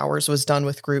 3 hours was done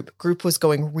with group. Group was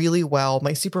going really well.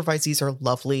 My supervisees are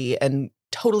lovely and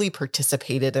totally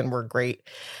participated and were great.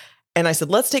 And I said,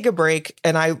 let's take a break.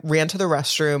 And I ran to the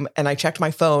restroom and I checked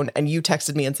my phone, and you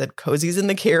texted me and said, Cozy's in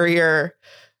the carrier.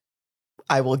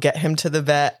 I will get him to the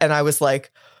vet. And I was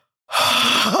like,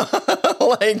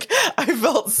 like, I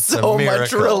felt so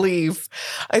much relief.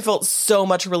 I felt so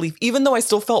much relief, even though I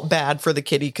still felt bad for the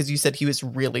kitty, because you said he was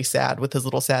really sad with his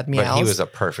little sad meows. But he was a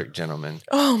perfect gentleman.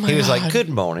 Oh my God. He was like, good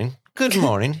morning. Good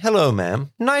morning. Hello,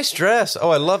 ma'am. Nice dress.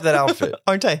 Oh, I love that outfit.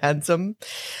 Aren't I handsome?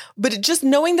 But just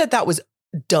knowing that that was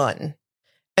done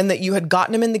and that you had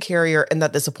gotten him in the carrier and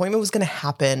that this appointment was going to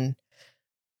happen,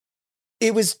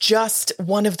 it was just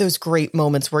one of those great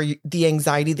moments where the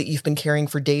anxiety that you've been carrying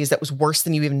for days that was worse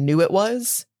than you even knew it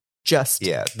was, just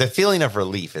the feeling of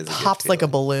relief is pops like a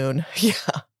balloon. Yeah.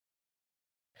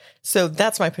 So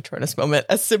that's my Patronus moment.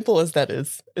 As simple as that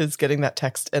is getting that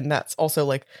text. And that's also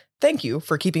like, thank you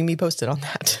for keeping me posted on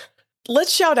that.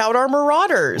 Let's shout out our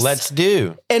Marauders. Let's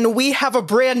do. And we have a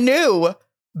brand new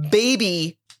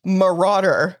baby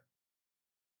Marauder.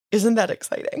 Isn't that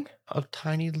exciting? A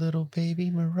tiny little baby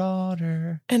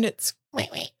marauder. And it's,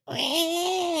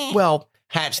 well,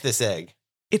 hatch this egg.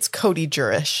 It's Cody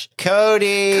Jurish.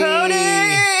 Cody!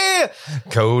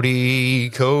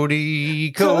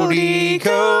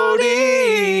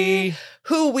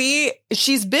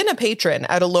 She's been a patron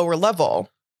at a lower level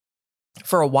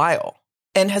for a while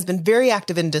and has been very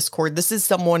active in Discord. This is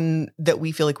someone that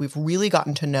we feel like we've really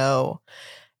gotten to know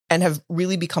and have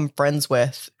really become friends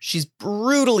with. She's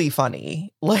brutally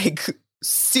funny, like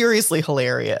seriously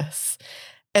hilarious.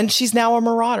 And she's now a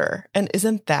Marauder. And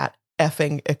isn't that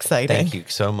effing exciting? Thank you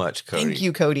so much, Cody. Thank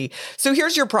you, Cody. So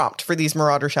here's your prompt for these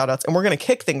Marauder shoutouts. And we're going to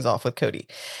kick things off with Cody.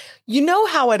 You know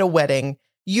how at a wedding,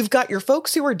 you've got your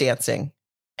folks who are dancing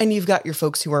and you've got your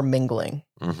folks who are mingling.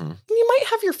 Mm-hmm. You might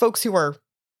have your folks who are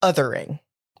othering.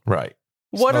 Right.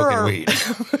 What Smoking are our, weed.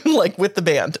 like with the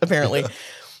band, apparently.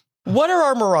 What are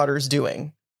our Marauders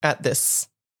doing at this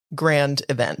grand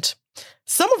event?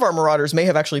 Some of our Marauders may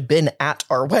have actually been at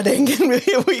our wedding, and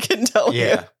we can tell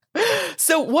you.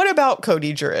 So what about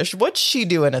Cody Jurish? What's she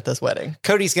doing at this wedding?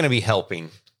 Cody's going to be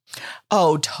helping.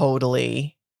 Oh,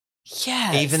 totally.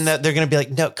 Yes. Even though they're going to be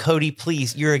like, no, Cody,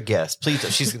 please, you're a guest.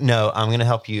 Please. She's no, I'm going to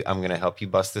help you. I'm going to help you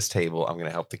bust this table. I'm going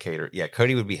to help the caterer. Yeah,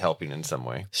 Cody would be helping in some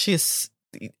way.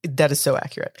 That is so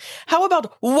accurate. How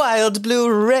about Wild Blue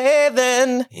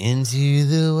Raven? Into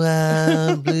the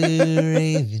Wild Blue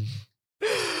Raven.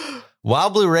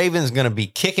 Wild Blue Raven's going to be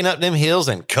kicking up them hills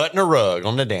and cutting a rug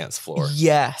on the dance floor.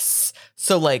 Yes.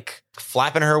 So like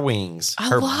flapping her wings. I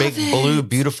her love big it. blue,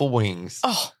 beautiful wings.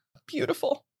 Oh,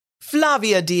 beautiful.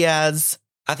 Flavia Diaz.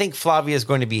 I think Flavia is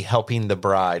going to be helping the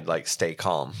bride like stay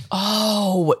calm.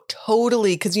 Oh,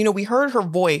 totally. Because, we heard her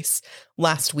voice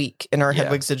last week in our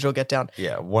Hedwig's Digital Get Down.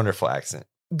 Yeah, wonderful accent.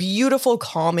 Beautiful,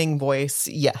 calming voice.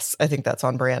 Yes, I think that's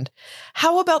on brand.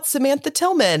 How about Samantha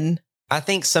Tillman? I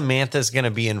think Samantha's going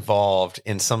to be involved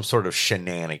in some sort of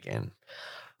shenanigan.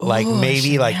 Ooh, like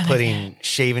maybe like shenanigan. putting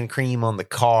shaving cream on the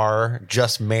car,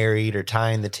 just married, or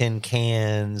tying the tin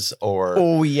cans, or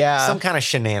some kind of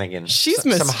shenanigan. She's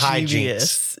some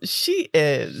mischievous. She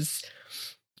is.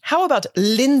 How about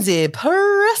Lindsay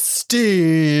Prestige?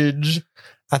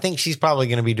 I think she's probably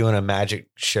going to be doing a magic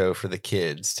show for the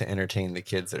kids to entertain the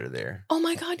kids that are there. Oh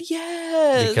my God,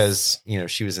 yes. Because,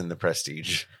 she was in the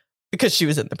Prestige. Because she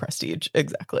was in the Prestige,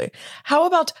 exactly. How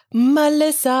about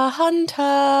Melissa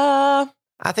Hunter?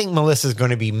 I think Melissa's going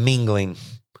to be mingling,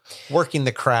 working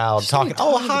the crowd, talking,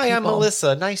 oh, hi, I'm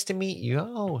Melissa. Nice to meet you.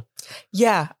 Oh.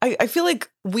 Yeah, I feel like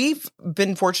we've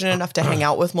been fortunate enough to hang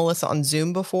out with Melissa on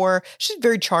Zoom before. She's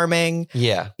very charming.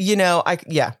 Yeah.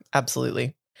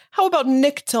 Absolutely. How about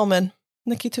Nick Tillman?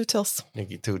 Nikki Two Tills.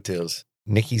 Nikki Two Tills.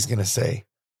 Nikki's going to say,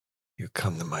 you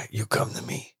come to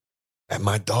me. At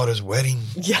my daughter's wedding,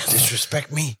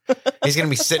 disrespect me. He's going to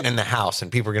be sitting in the house and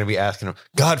people are going to be asking him,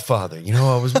 Godfather,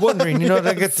 I was wondering,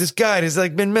 I got this guy that's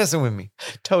like been messing with me.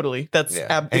 Totally. That's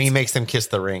and he makes them kiss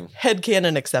the ring.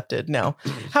 Headcanon accepted. No.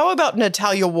 How about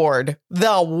Natalia Ward,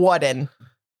 the warden?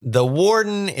 The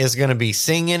warden is going to be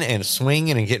singing and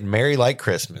swinging and getting merry like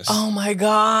Christmas. Oh my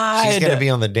God. She's going to be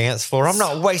on the dance floor. I'm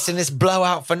not wasting this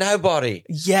blowout for nobody.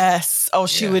 Yes. Oh,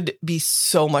 she would be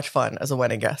so much fun as a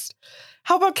wedding guest.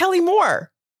 How about Kelly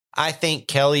Moore? I think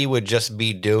Kelly would just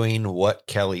be doing what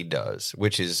Kelly does,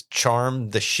 which is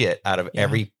charm the shit out of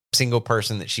every single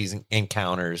person that she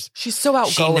encounters. She's so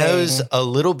outgoing. She knows a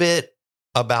little bit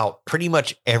about pretty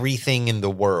much everything in the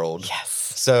world. Yes.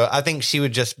 So I think she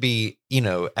would just be,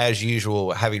 as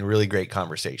usual, having really great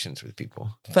conversations with people.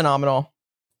 Phenomenal.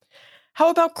 How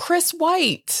about Chris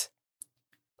White?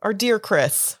 Our dear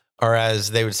Chris. Or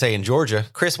as they would say in Georgia,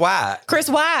 Chris White. Chris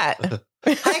White.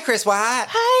 Hey, Chris White.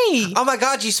 Hey. Oh, my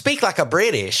God, you speak like a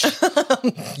British.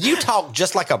 You talk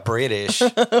just like a British.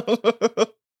 Do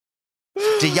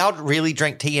y'all really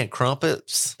drink tea and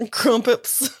crumpets?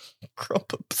 Crumpets.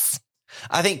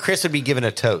 I think Chris would be given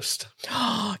a toast.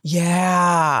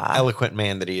 Yeah. Eloquent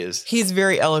man that he is. He's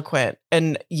very eloquent.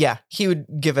 And yeah, he would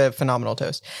give a phenomenal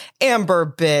toast. Amber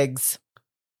Biggs.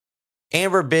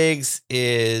 Amber Biggs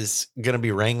is going to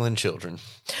be wrangling children.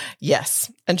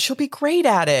 Yes. And she'll be great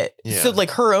at it. Yeah. So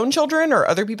like her own children or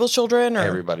other people's children or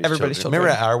everybody's children. children. Remember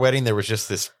at our wedding, there was just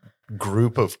this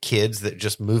group of kids that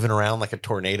just moving around like a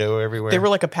tornado everywhere. They were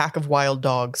like a pack of wild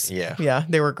dogs. Yeah. Yeah,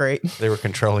 they were great. They were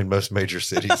controlling most major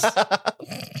cities.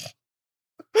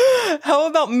 How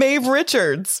about Maeve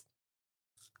Richards?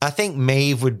 I think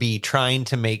Maeve would be trying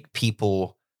to make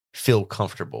people feel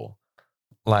comfortable.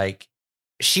 Like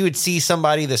she would see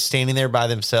somebody that's standing there by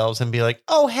themselves and be like,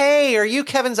 oh, hey, are you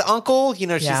Kevin's uncle?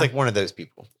 She's like one of those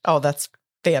people. Oh, that's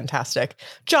fantastic.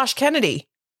 Josh Kennedy.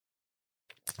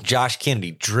 Josh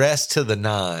Kennedy, dressed to the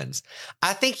nines.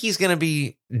 I think he's going to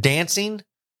be dancing,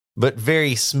 but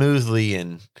very smoothly.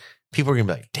 And people are going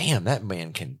to be like, damn, that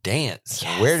man can dance.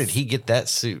 Yes. Where did he get that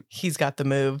suit? He's got the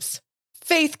moves.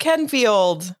 Faith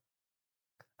Kenfield.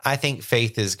 I think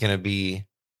Faith is going to be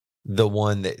the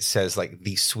one that says like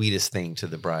the sweetest thing to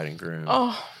the bride and groom.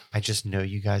 Oh, I just know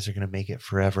you guys are going to make it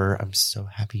forever. I'm so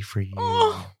happy for you.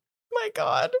 oh my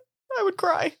God. I would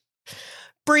cry.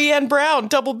 Breanne Brown,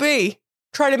 double B.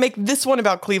 Try to make this one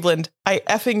about Cleveland. I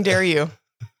effing dare you.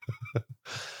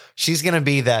 She's going to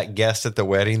be that guest at the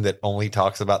wedding that only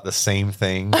talks about the same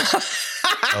thing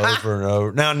over and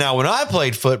over. Now, when I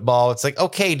played football, it's like,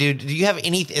 okay, dude,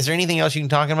 is there anything else you can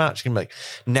talk about? She's going to be like,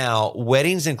 now,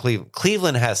 weddings in Cleveland.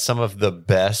 Cleveland has some of the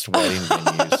best wedding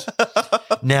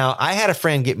venues. Now, I had a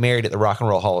friend get married at the Rock and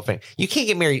Roll Hall of Fame. You can't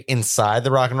get married inside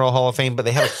the Rock and Roll Hall of Fame, but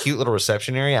they have a cute little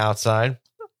reception area outside.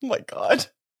 Oh my God.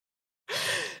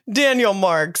 Daniel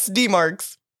Marks, D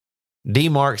Marks. D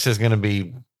Marks is going to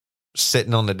be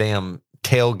sitting on the damn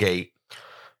tailgate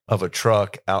of a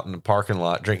truck out in the parking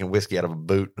lot drinking whiskey out of a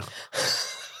boot.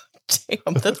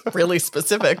 Damn, that's really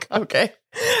specific. Okay.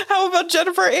 How about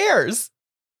Jennifer Ayers?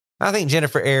 I think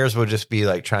Jennifer Ayers will just be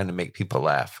like trying to make people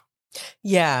laugh.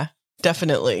 Yeah,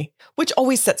 definitely. Which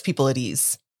always sets people at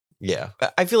ease. Yeah.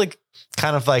 I feel like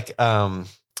kind of like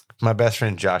my best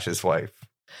friend Josh's wife,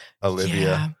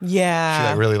 Olivia. Yeah. She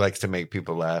like, really likes to make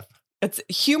people laugh.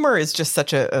 Humor is just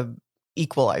such a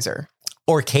equalizer.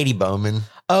 Or Katie Bowman.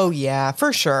 Oh, yeah,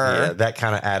 for sure. Yeah, that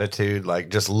kind of attitude, like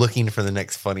just looking for the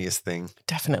next funniest thing.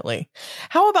 Definitely.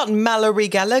 How about Mallory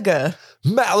Gallagher?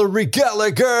 Mallory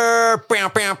Gallagher! Bow,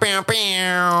 bow, bow,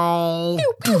 bow.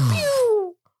 Pew, pew,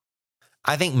 pew.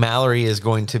 I think Mallory is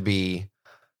going to be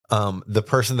the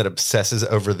person that obsesses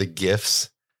over the gifts.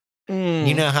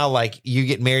 You know how like you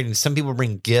get married and some people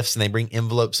bring gifts and they bring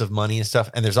envelopes of money and stuff.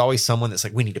 And there's always someone that's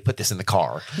like, we need to put this in the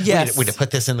car. Yes. We need to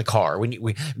put this in the car.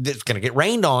 It's going to get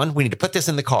rained on. We need to put this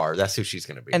in the car. That's who she's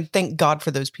going to be. And thank God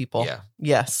for those people. Yeah.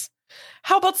 Yes.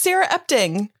 How about Sarah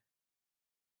Epting?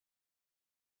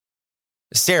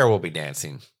 Sarah will be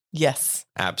dancing. Yes.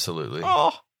 Absolutely.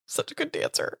 Oh, such a good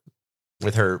dancer.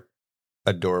 With her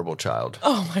adorable child.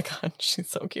 Oh my God. She's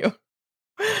so cute.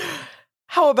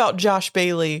 How about Josh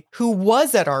Bailey, who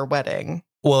was at our wedding?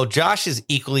 Well, Josh is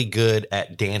equally good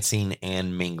at dancing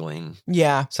and mingling.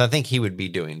 Yeah. So I think he would be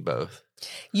doing both.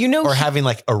 Or having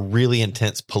like a really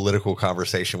intense political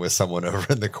conversation with someone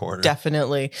over in the corner.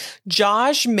 Definitely.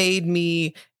 Josh made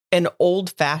me an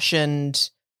old-fashioned,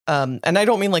 and I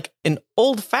don't mean like an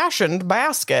old-fashioned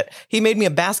basket. He made me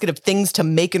a basket of things to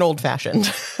make an old-fashioned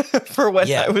for when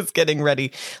I was getting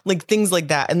ready. Like things like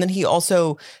that. And then he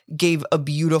also gave a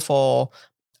beautiful,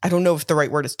 I don't know if the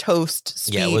right word is toast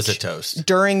speech. Yeah, it was a toast.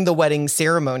 During the wedding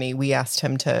ceremony, we asked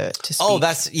him to speak. Oh,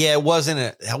 it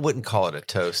wasn't I wouldn't call it a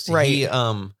toast. Right.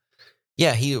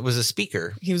 He was a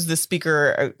speaker. He was the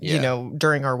speaker,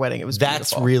 during our wedding. It was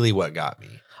That's beautiful. really what got me.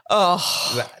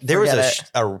 Oh, there was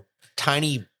a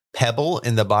tiny pebble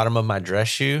in the bottom of my dress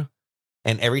shoe.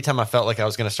 And every time I felt like I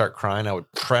was going to start crying, I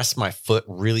would press my foot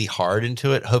really hard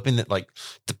into it, hoping that like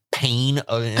the pain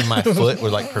in my foot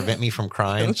would like prevent me from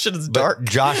crying. That shit is dark. But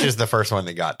Josh is the first one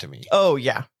that got to me. Oh,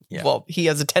 yeah. Yeah. Well, he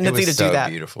has a tendency to do that.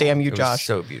 Beautiful. Damn you, It was Josh.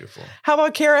 so beautiful. How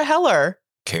about Kara Heller?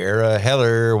 Kara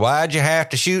Heller, why'd you have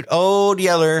to shoot Old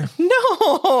Yeller?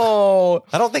 No.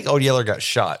 I don't think Old Yeller got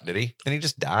shot, did he? Did he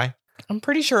just die? I'm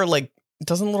pretty sure, like,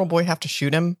 doesn't little boy have to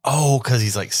shoot him? Oh, because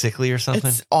he's like sickly or something?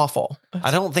 It's awful. I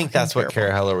don't think that's what terrible.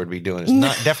 Kara Heller would be doing. It's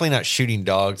not definitely not shooting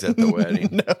dogs at the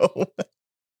wedding. No.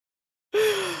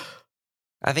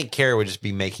 I think Kara would just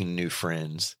be making new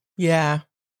friends. Yeah.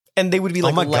 And they would be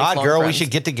like, oh my God, girl, friends. we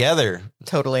should get together.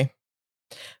 Totally.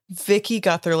 Vicky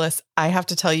got their list. I have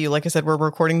to tell you, like I said, we're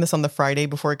recording this on the Friday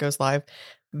before it goes live.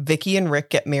 Vicky and Rick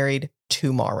get married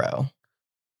tomorrow.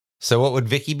 So what would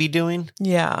Vicky be doing?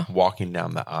 Yeah. Walking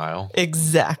down the aisle.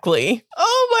 Exactly.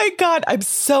 Oh my God. I'm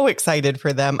so excited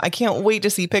for them. I can't wait to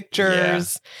see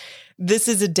pictures. Yeah. This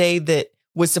is a day that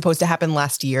was supposed to happen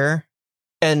last year.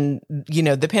 And, you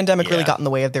know, the pandemic really got in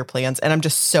the way of their plans. And I'm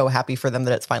just so happy for them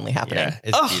that it's finally happening. Yeah,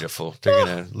 it's beautiful. They're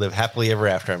going to live happily ever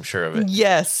after, I'm sure of it.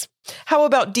 Yes. How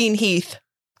about Dean Heath?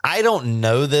 I don't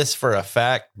know this for a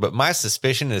fact, but my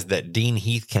suspicion is that Dean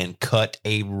Heath can cut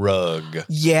a rug.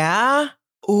 Yeah?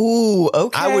 Ooh,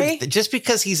 okay. I would, just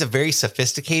because he's a very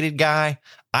sophisticated guy,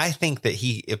 I think that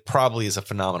it probably is a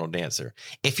phenomenal dancer.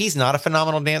 If he's not a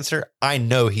phenomenal dancer, I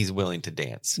know he's willing to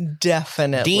dance.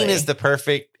 Definitely. Dean is the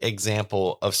perfect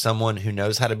example of someone who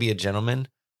knows how to be a gentleman,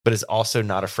 but is also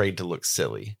not afraid to look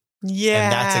silly. Yeah.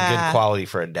 And that's a good quality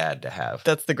for a dad to have.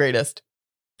 That's the greatest.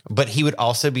 But he would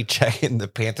also be checking the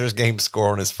Panthers game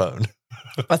score on his phone.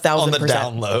 1,000%. On the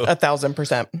down low.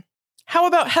 1,000%. How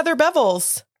about Heather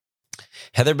Bevels?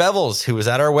 Heather Bevels, who was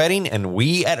at our wedding and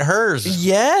we at hers.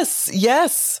 Yes,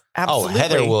 yes, absolutely. Oh,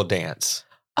 Heather will dance.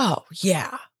 Oh,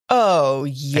 yeah. Oh,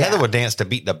 yeah. Heather would dance to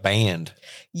beat the band.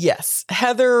 Yes,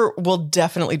 Heather will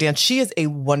definitely dance. She is a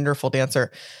wonderful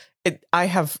dancer. I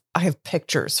have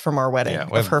pictures from our wedding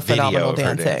of her phenomenal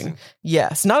dancing.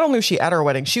 Yes, not only was she at our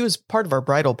wedding, she was part of our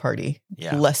bridal party.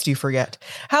 Yeah. Lest you forget.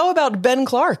 How about Ben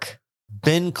Clark?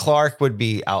 Ben Clark would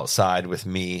be outside with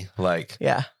me, like,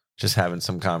 yeah, just having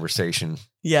some conversation.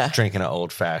 Yeah, drinking an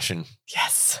old fashioned.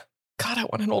 Yes, God, I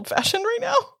want an old fashioned right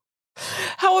now.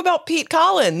 How about Pete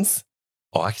Collins?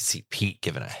 Oh, I could see Pete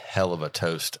giving a hell of a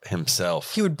toast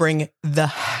himself. He would bring the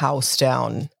house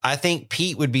down. I think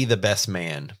Pete would be the best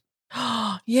man.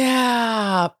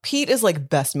 Yeah, Pete is like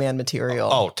best man material.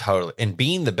 Oh, totally. And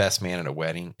being the best man at a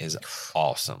wedding is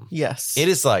awesome. Yes. It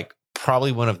is like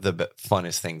probably one of the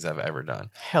funnest things I've ever done.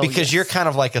 Because you're kind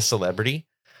of like a celebrity.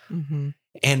 Mm-hmm.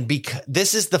 And because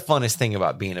this is the funnest thing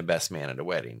about being a best man at a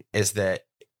wedding is that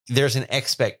there's an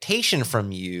expectation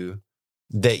from you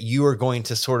that you are going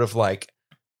to sort of like,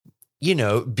 you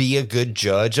know, be a good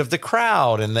judge of the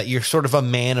crowd and that you're sort of a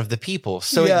man of the people.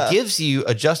 So it gives you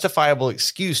a justifiable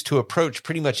excuse to approach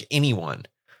pretty much anyone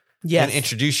and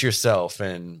introduce yourself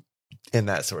and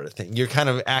that sort of thing. You're kind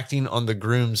of acting on the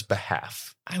groom's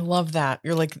behalf. I love that.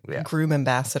 You're like groom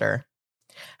ambassador.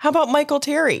 How about Michael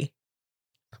Terry?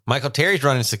 Michael Terry's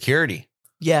running security.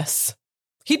 Yes.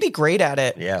 He'd be great at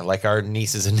it. Yeah, like our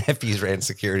nieces and nephews ran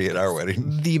security at our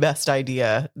wedding. The best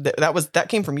idea. That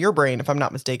came from your brain, if I'm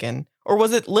not mistaken. Or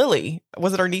was it Lily?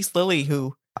 Was it our niece Lily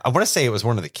who... I want to say it was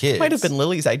one of the kids. Might have been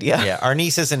Lily's idea. Yeah, our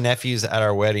nieces and nephews at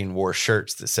our wedding wore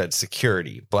shirts that said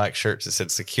security, black shirts that said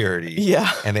security. Yeah.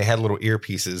 And they had little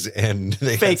earpieces and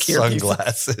they fake had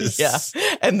sunglasses. Yeah.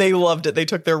 And they loved it. They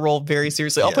took their role very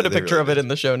seriously. I'll put a picture of it in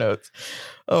the show notes.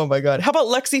 Oh my God. How about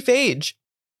Lexi Phage?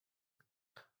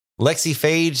 Lexi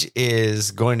Phage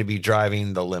is going to be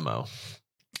driving the limo.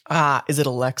 Ah, is it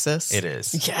a Lexus? It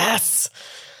is. Yes.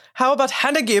 How about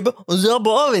Hannah Gibb, the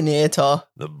bovinator?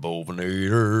 The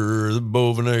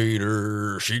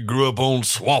bovinator. She grew up on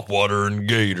swamp water and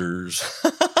gators.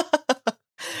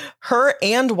 Her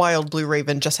and Wild Blue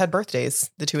Raven just had birthdays,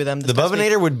 the two of them. The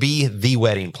bovinator would be the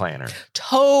wedding planner.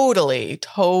 Totally.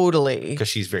 Because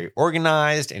she's very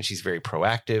organized and she's very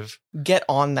proactive. Get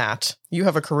on that. You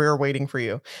have a career waiting for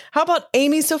you. How about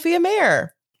Amy Sophia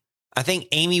Mayer? I think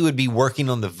Amy would be working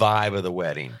on the vibe of the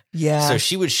wedding. Yeah. So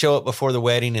she would show up before the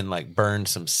wedding and like burn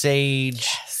some sage.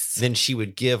 Yes. Then she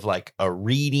would give like a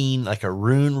reading, like a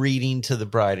rune reading to the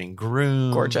bride and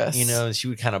groom. Gorgeous. You know, and she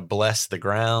would kind of bless the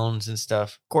grounds and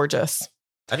stuff. Gorgeous.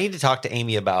 I need to talk to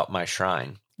Amy about my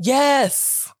shrine.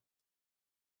 Yes.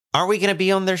 Aren't we going to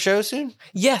be on their show soon?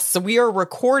 Yes. So we are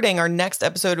recording our next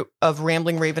episode of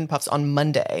Rambling Raven Puffs on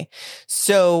Monday.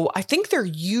 So I think they're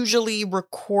usually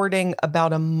recording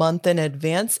about a month in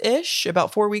advance-ish,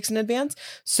 about 4 weeks in advance.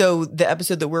 So the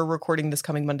episode that we're recording this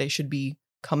coming Monday should be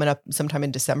coming up sometime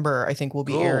in December, I think we'll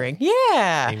be airing.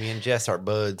 Yeah. Amy and Jess are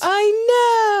buds.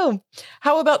 I know.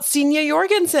 How about Senia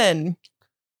Jorgensen?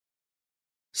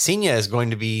 Senia is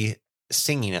going to be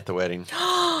singing at the wedding.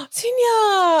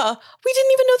 Xenia, we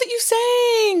didn't even know that you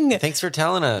sang. Thanks for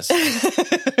telling us.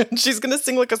 She's going to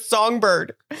sing like a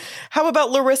songbird. How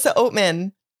about Larissa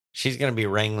Oatman? She's going to be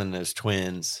wrangling those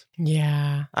twins.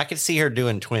 Yeah. I could see her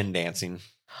doing twin dancing.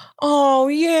 Oh,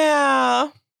 yeah.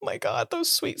 My God, those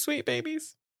sweet, sweet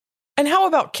babies. And how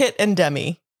about Kit and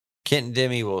Demi? Kit and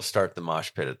Demi will start the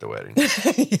mosh pit at the wedding.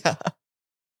 Yeah.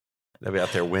 They'll be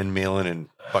out there windmilling and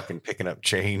fucking picking up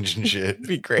change and shit. It'd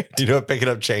be great. Do you know what picking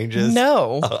up change is?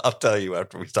 No. I'll tell you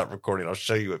after we stop recording. I'll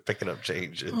show you what picking up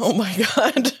change is. Oh, my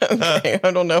God. Okay.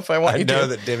 I don't know if I want you to. I know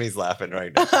that Demi's laughing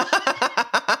right now.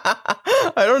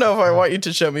 I don't know if I want you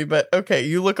to show me, but okay,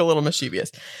 you look a little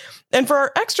mischievous. And for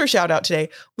our extra shout out today,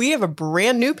 we have a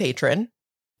brand new patron.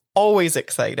 Always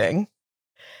exciting.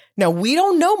 Now, we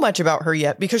don't know much about her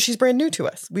yet because she's brand new to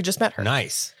us. We just met her.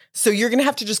 Nice. So you're going to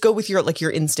have to just go with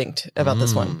your instinct about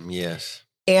this one. Yes.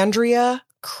 Andrea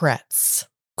Kretz.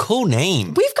 Cool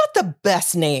name. We've got the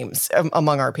best names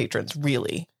among our patrons,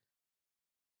 really.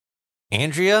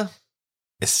 Andrea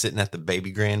is sitting at the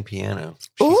baby grand piano.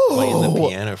 She's playing the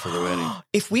piano for the wedding.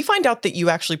 If we find out that you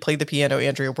actually play the piano,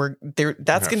 Andrea,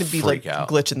 that's going to be like out.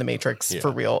 glitch in the matrix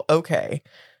for real. Okay.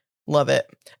 Love it.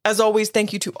 As always,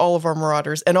 thank you to all of our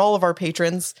Marauders and all of our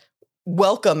patrons.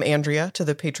 Welcome, Andrea, to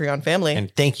the Patreon family.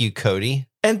 And thank you, Cody.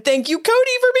 And thank you,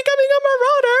 Cody, for becoming a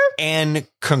Marauder. And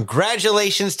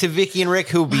congratulations to Vicky and Rick,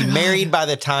 who will be married by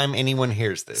the time anyone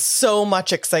hears this. So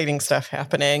much exciting stuff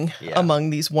happening among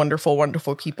these wonderful,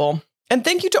 wonderful people. And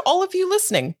thank you to all of you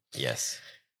listening. Yes.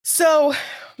 So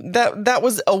that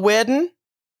was a wedding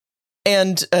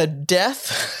and a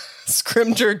death.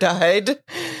 Scrimger died.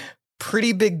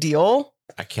 Pretty big deal.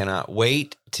 I cannot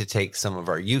wait to take some of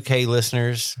our UK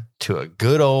listeners to a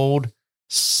good old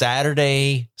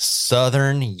Saturday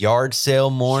Southern yard sale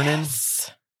morning.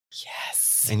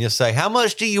 Yes. And you'll say, how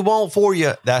much do you want for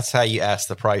you? That's how you ask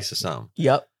the price of something.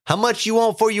 Yep. How much you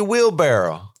want for your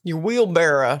wheelbarrow? Your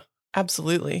wheelbarrow.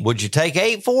 Absolutely. Would you take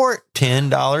 8 for it?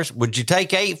 $10. Would you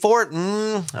take 8 for it?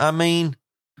 I mean,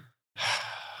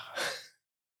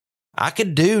 I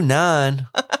could do 9.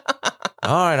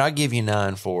 All right, I'll give you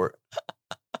 9 for it.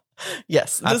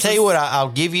 Yes. I'll tell you what,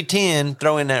 I'll give you 10.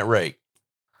 Throw in that rake.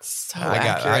 So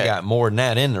I got more than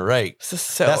that in the rake. This is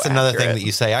so That's another accurate. thing that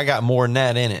you say. I got more than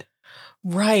that in it.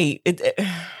 Right.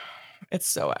 It's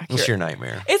so accurate. What's your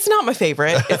nightmare? It's not my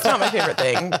favorite. It's not my favorite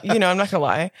thing. I'm not going to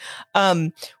lie.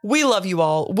 We love you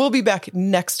all. We'll be back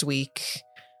next week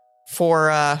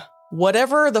for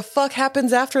whatever the fuck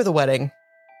happens after the wedding.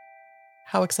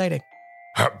 How exciting.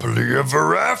 Happily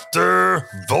ever after.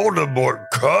 Voldemort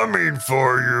coming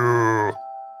for you.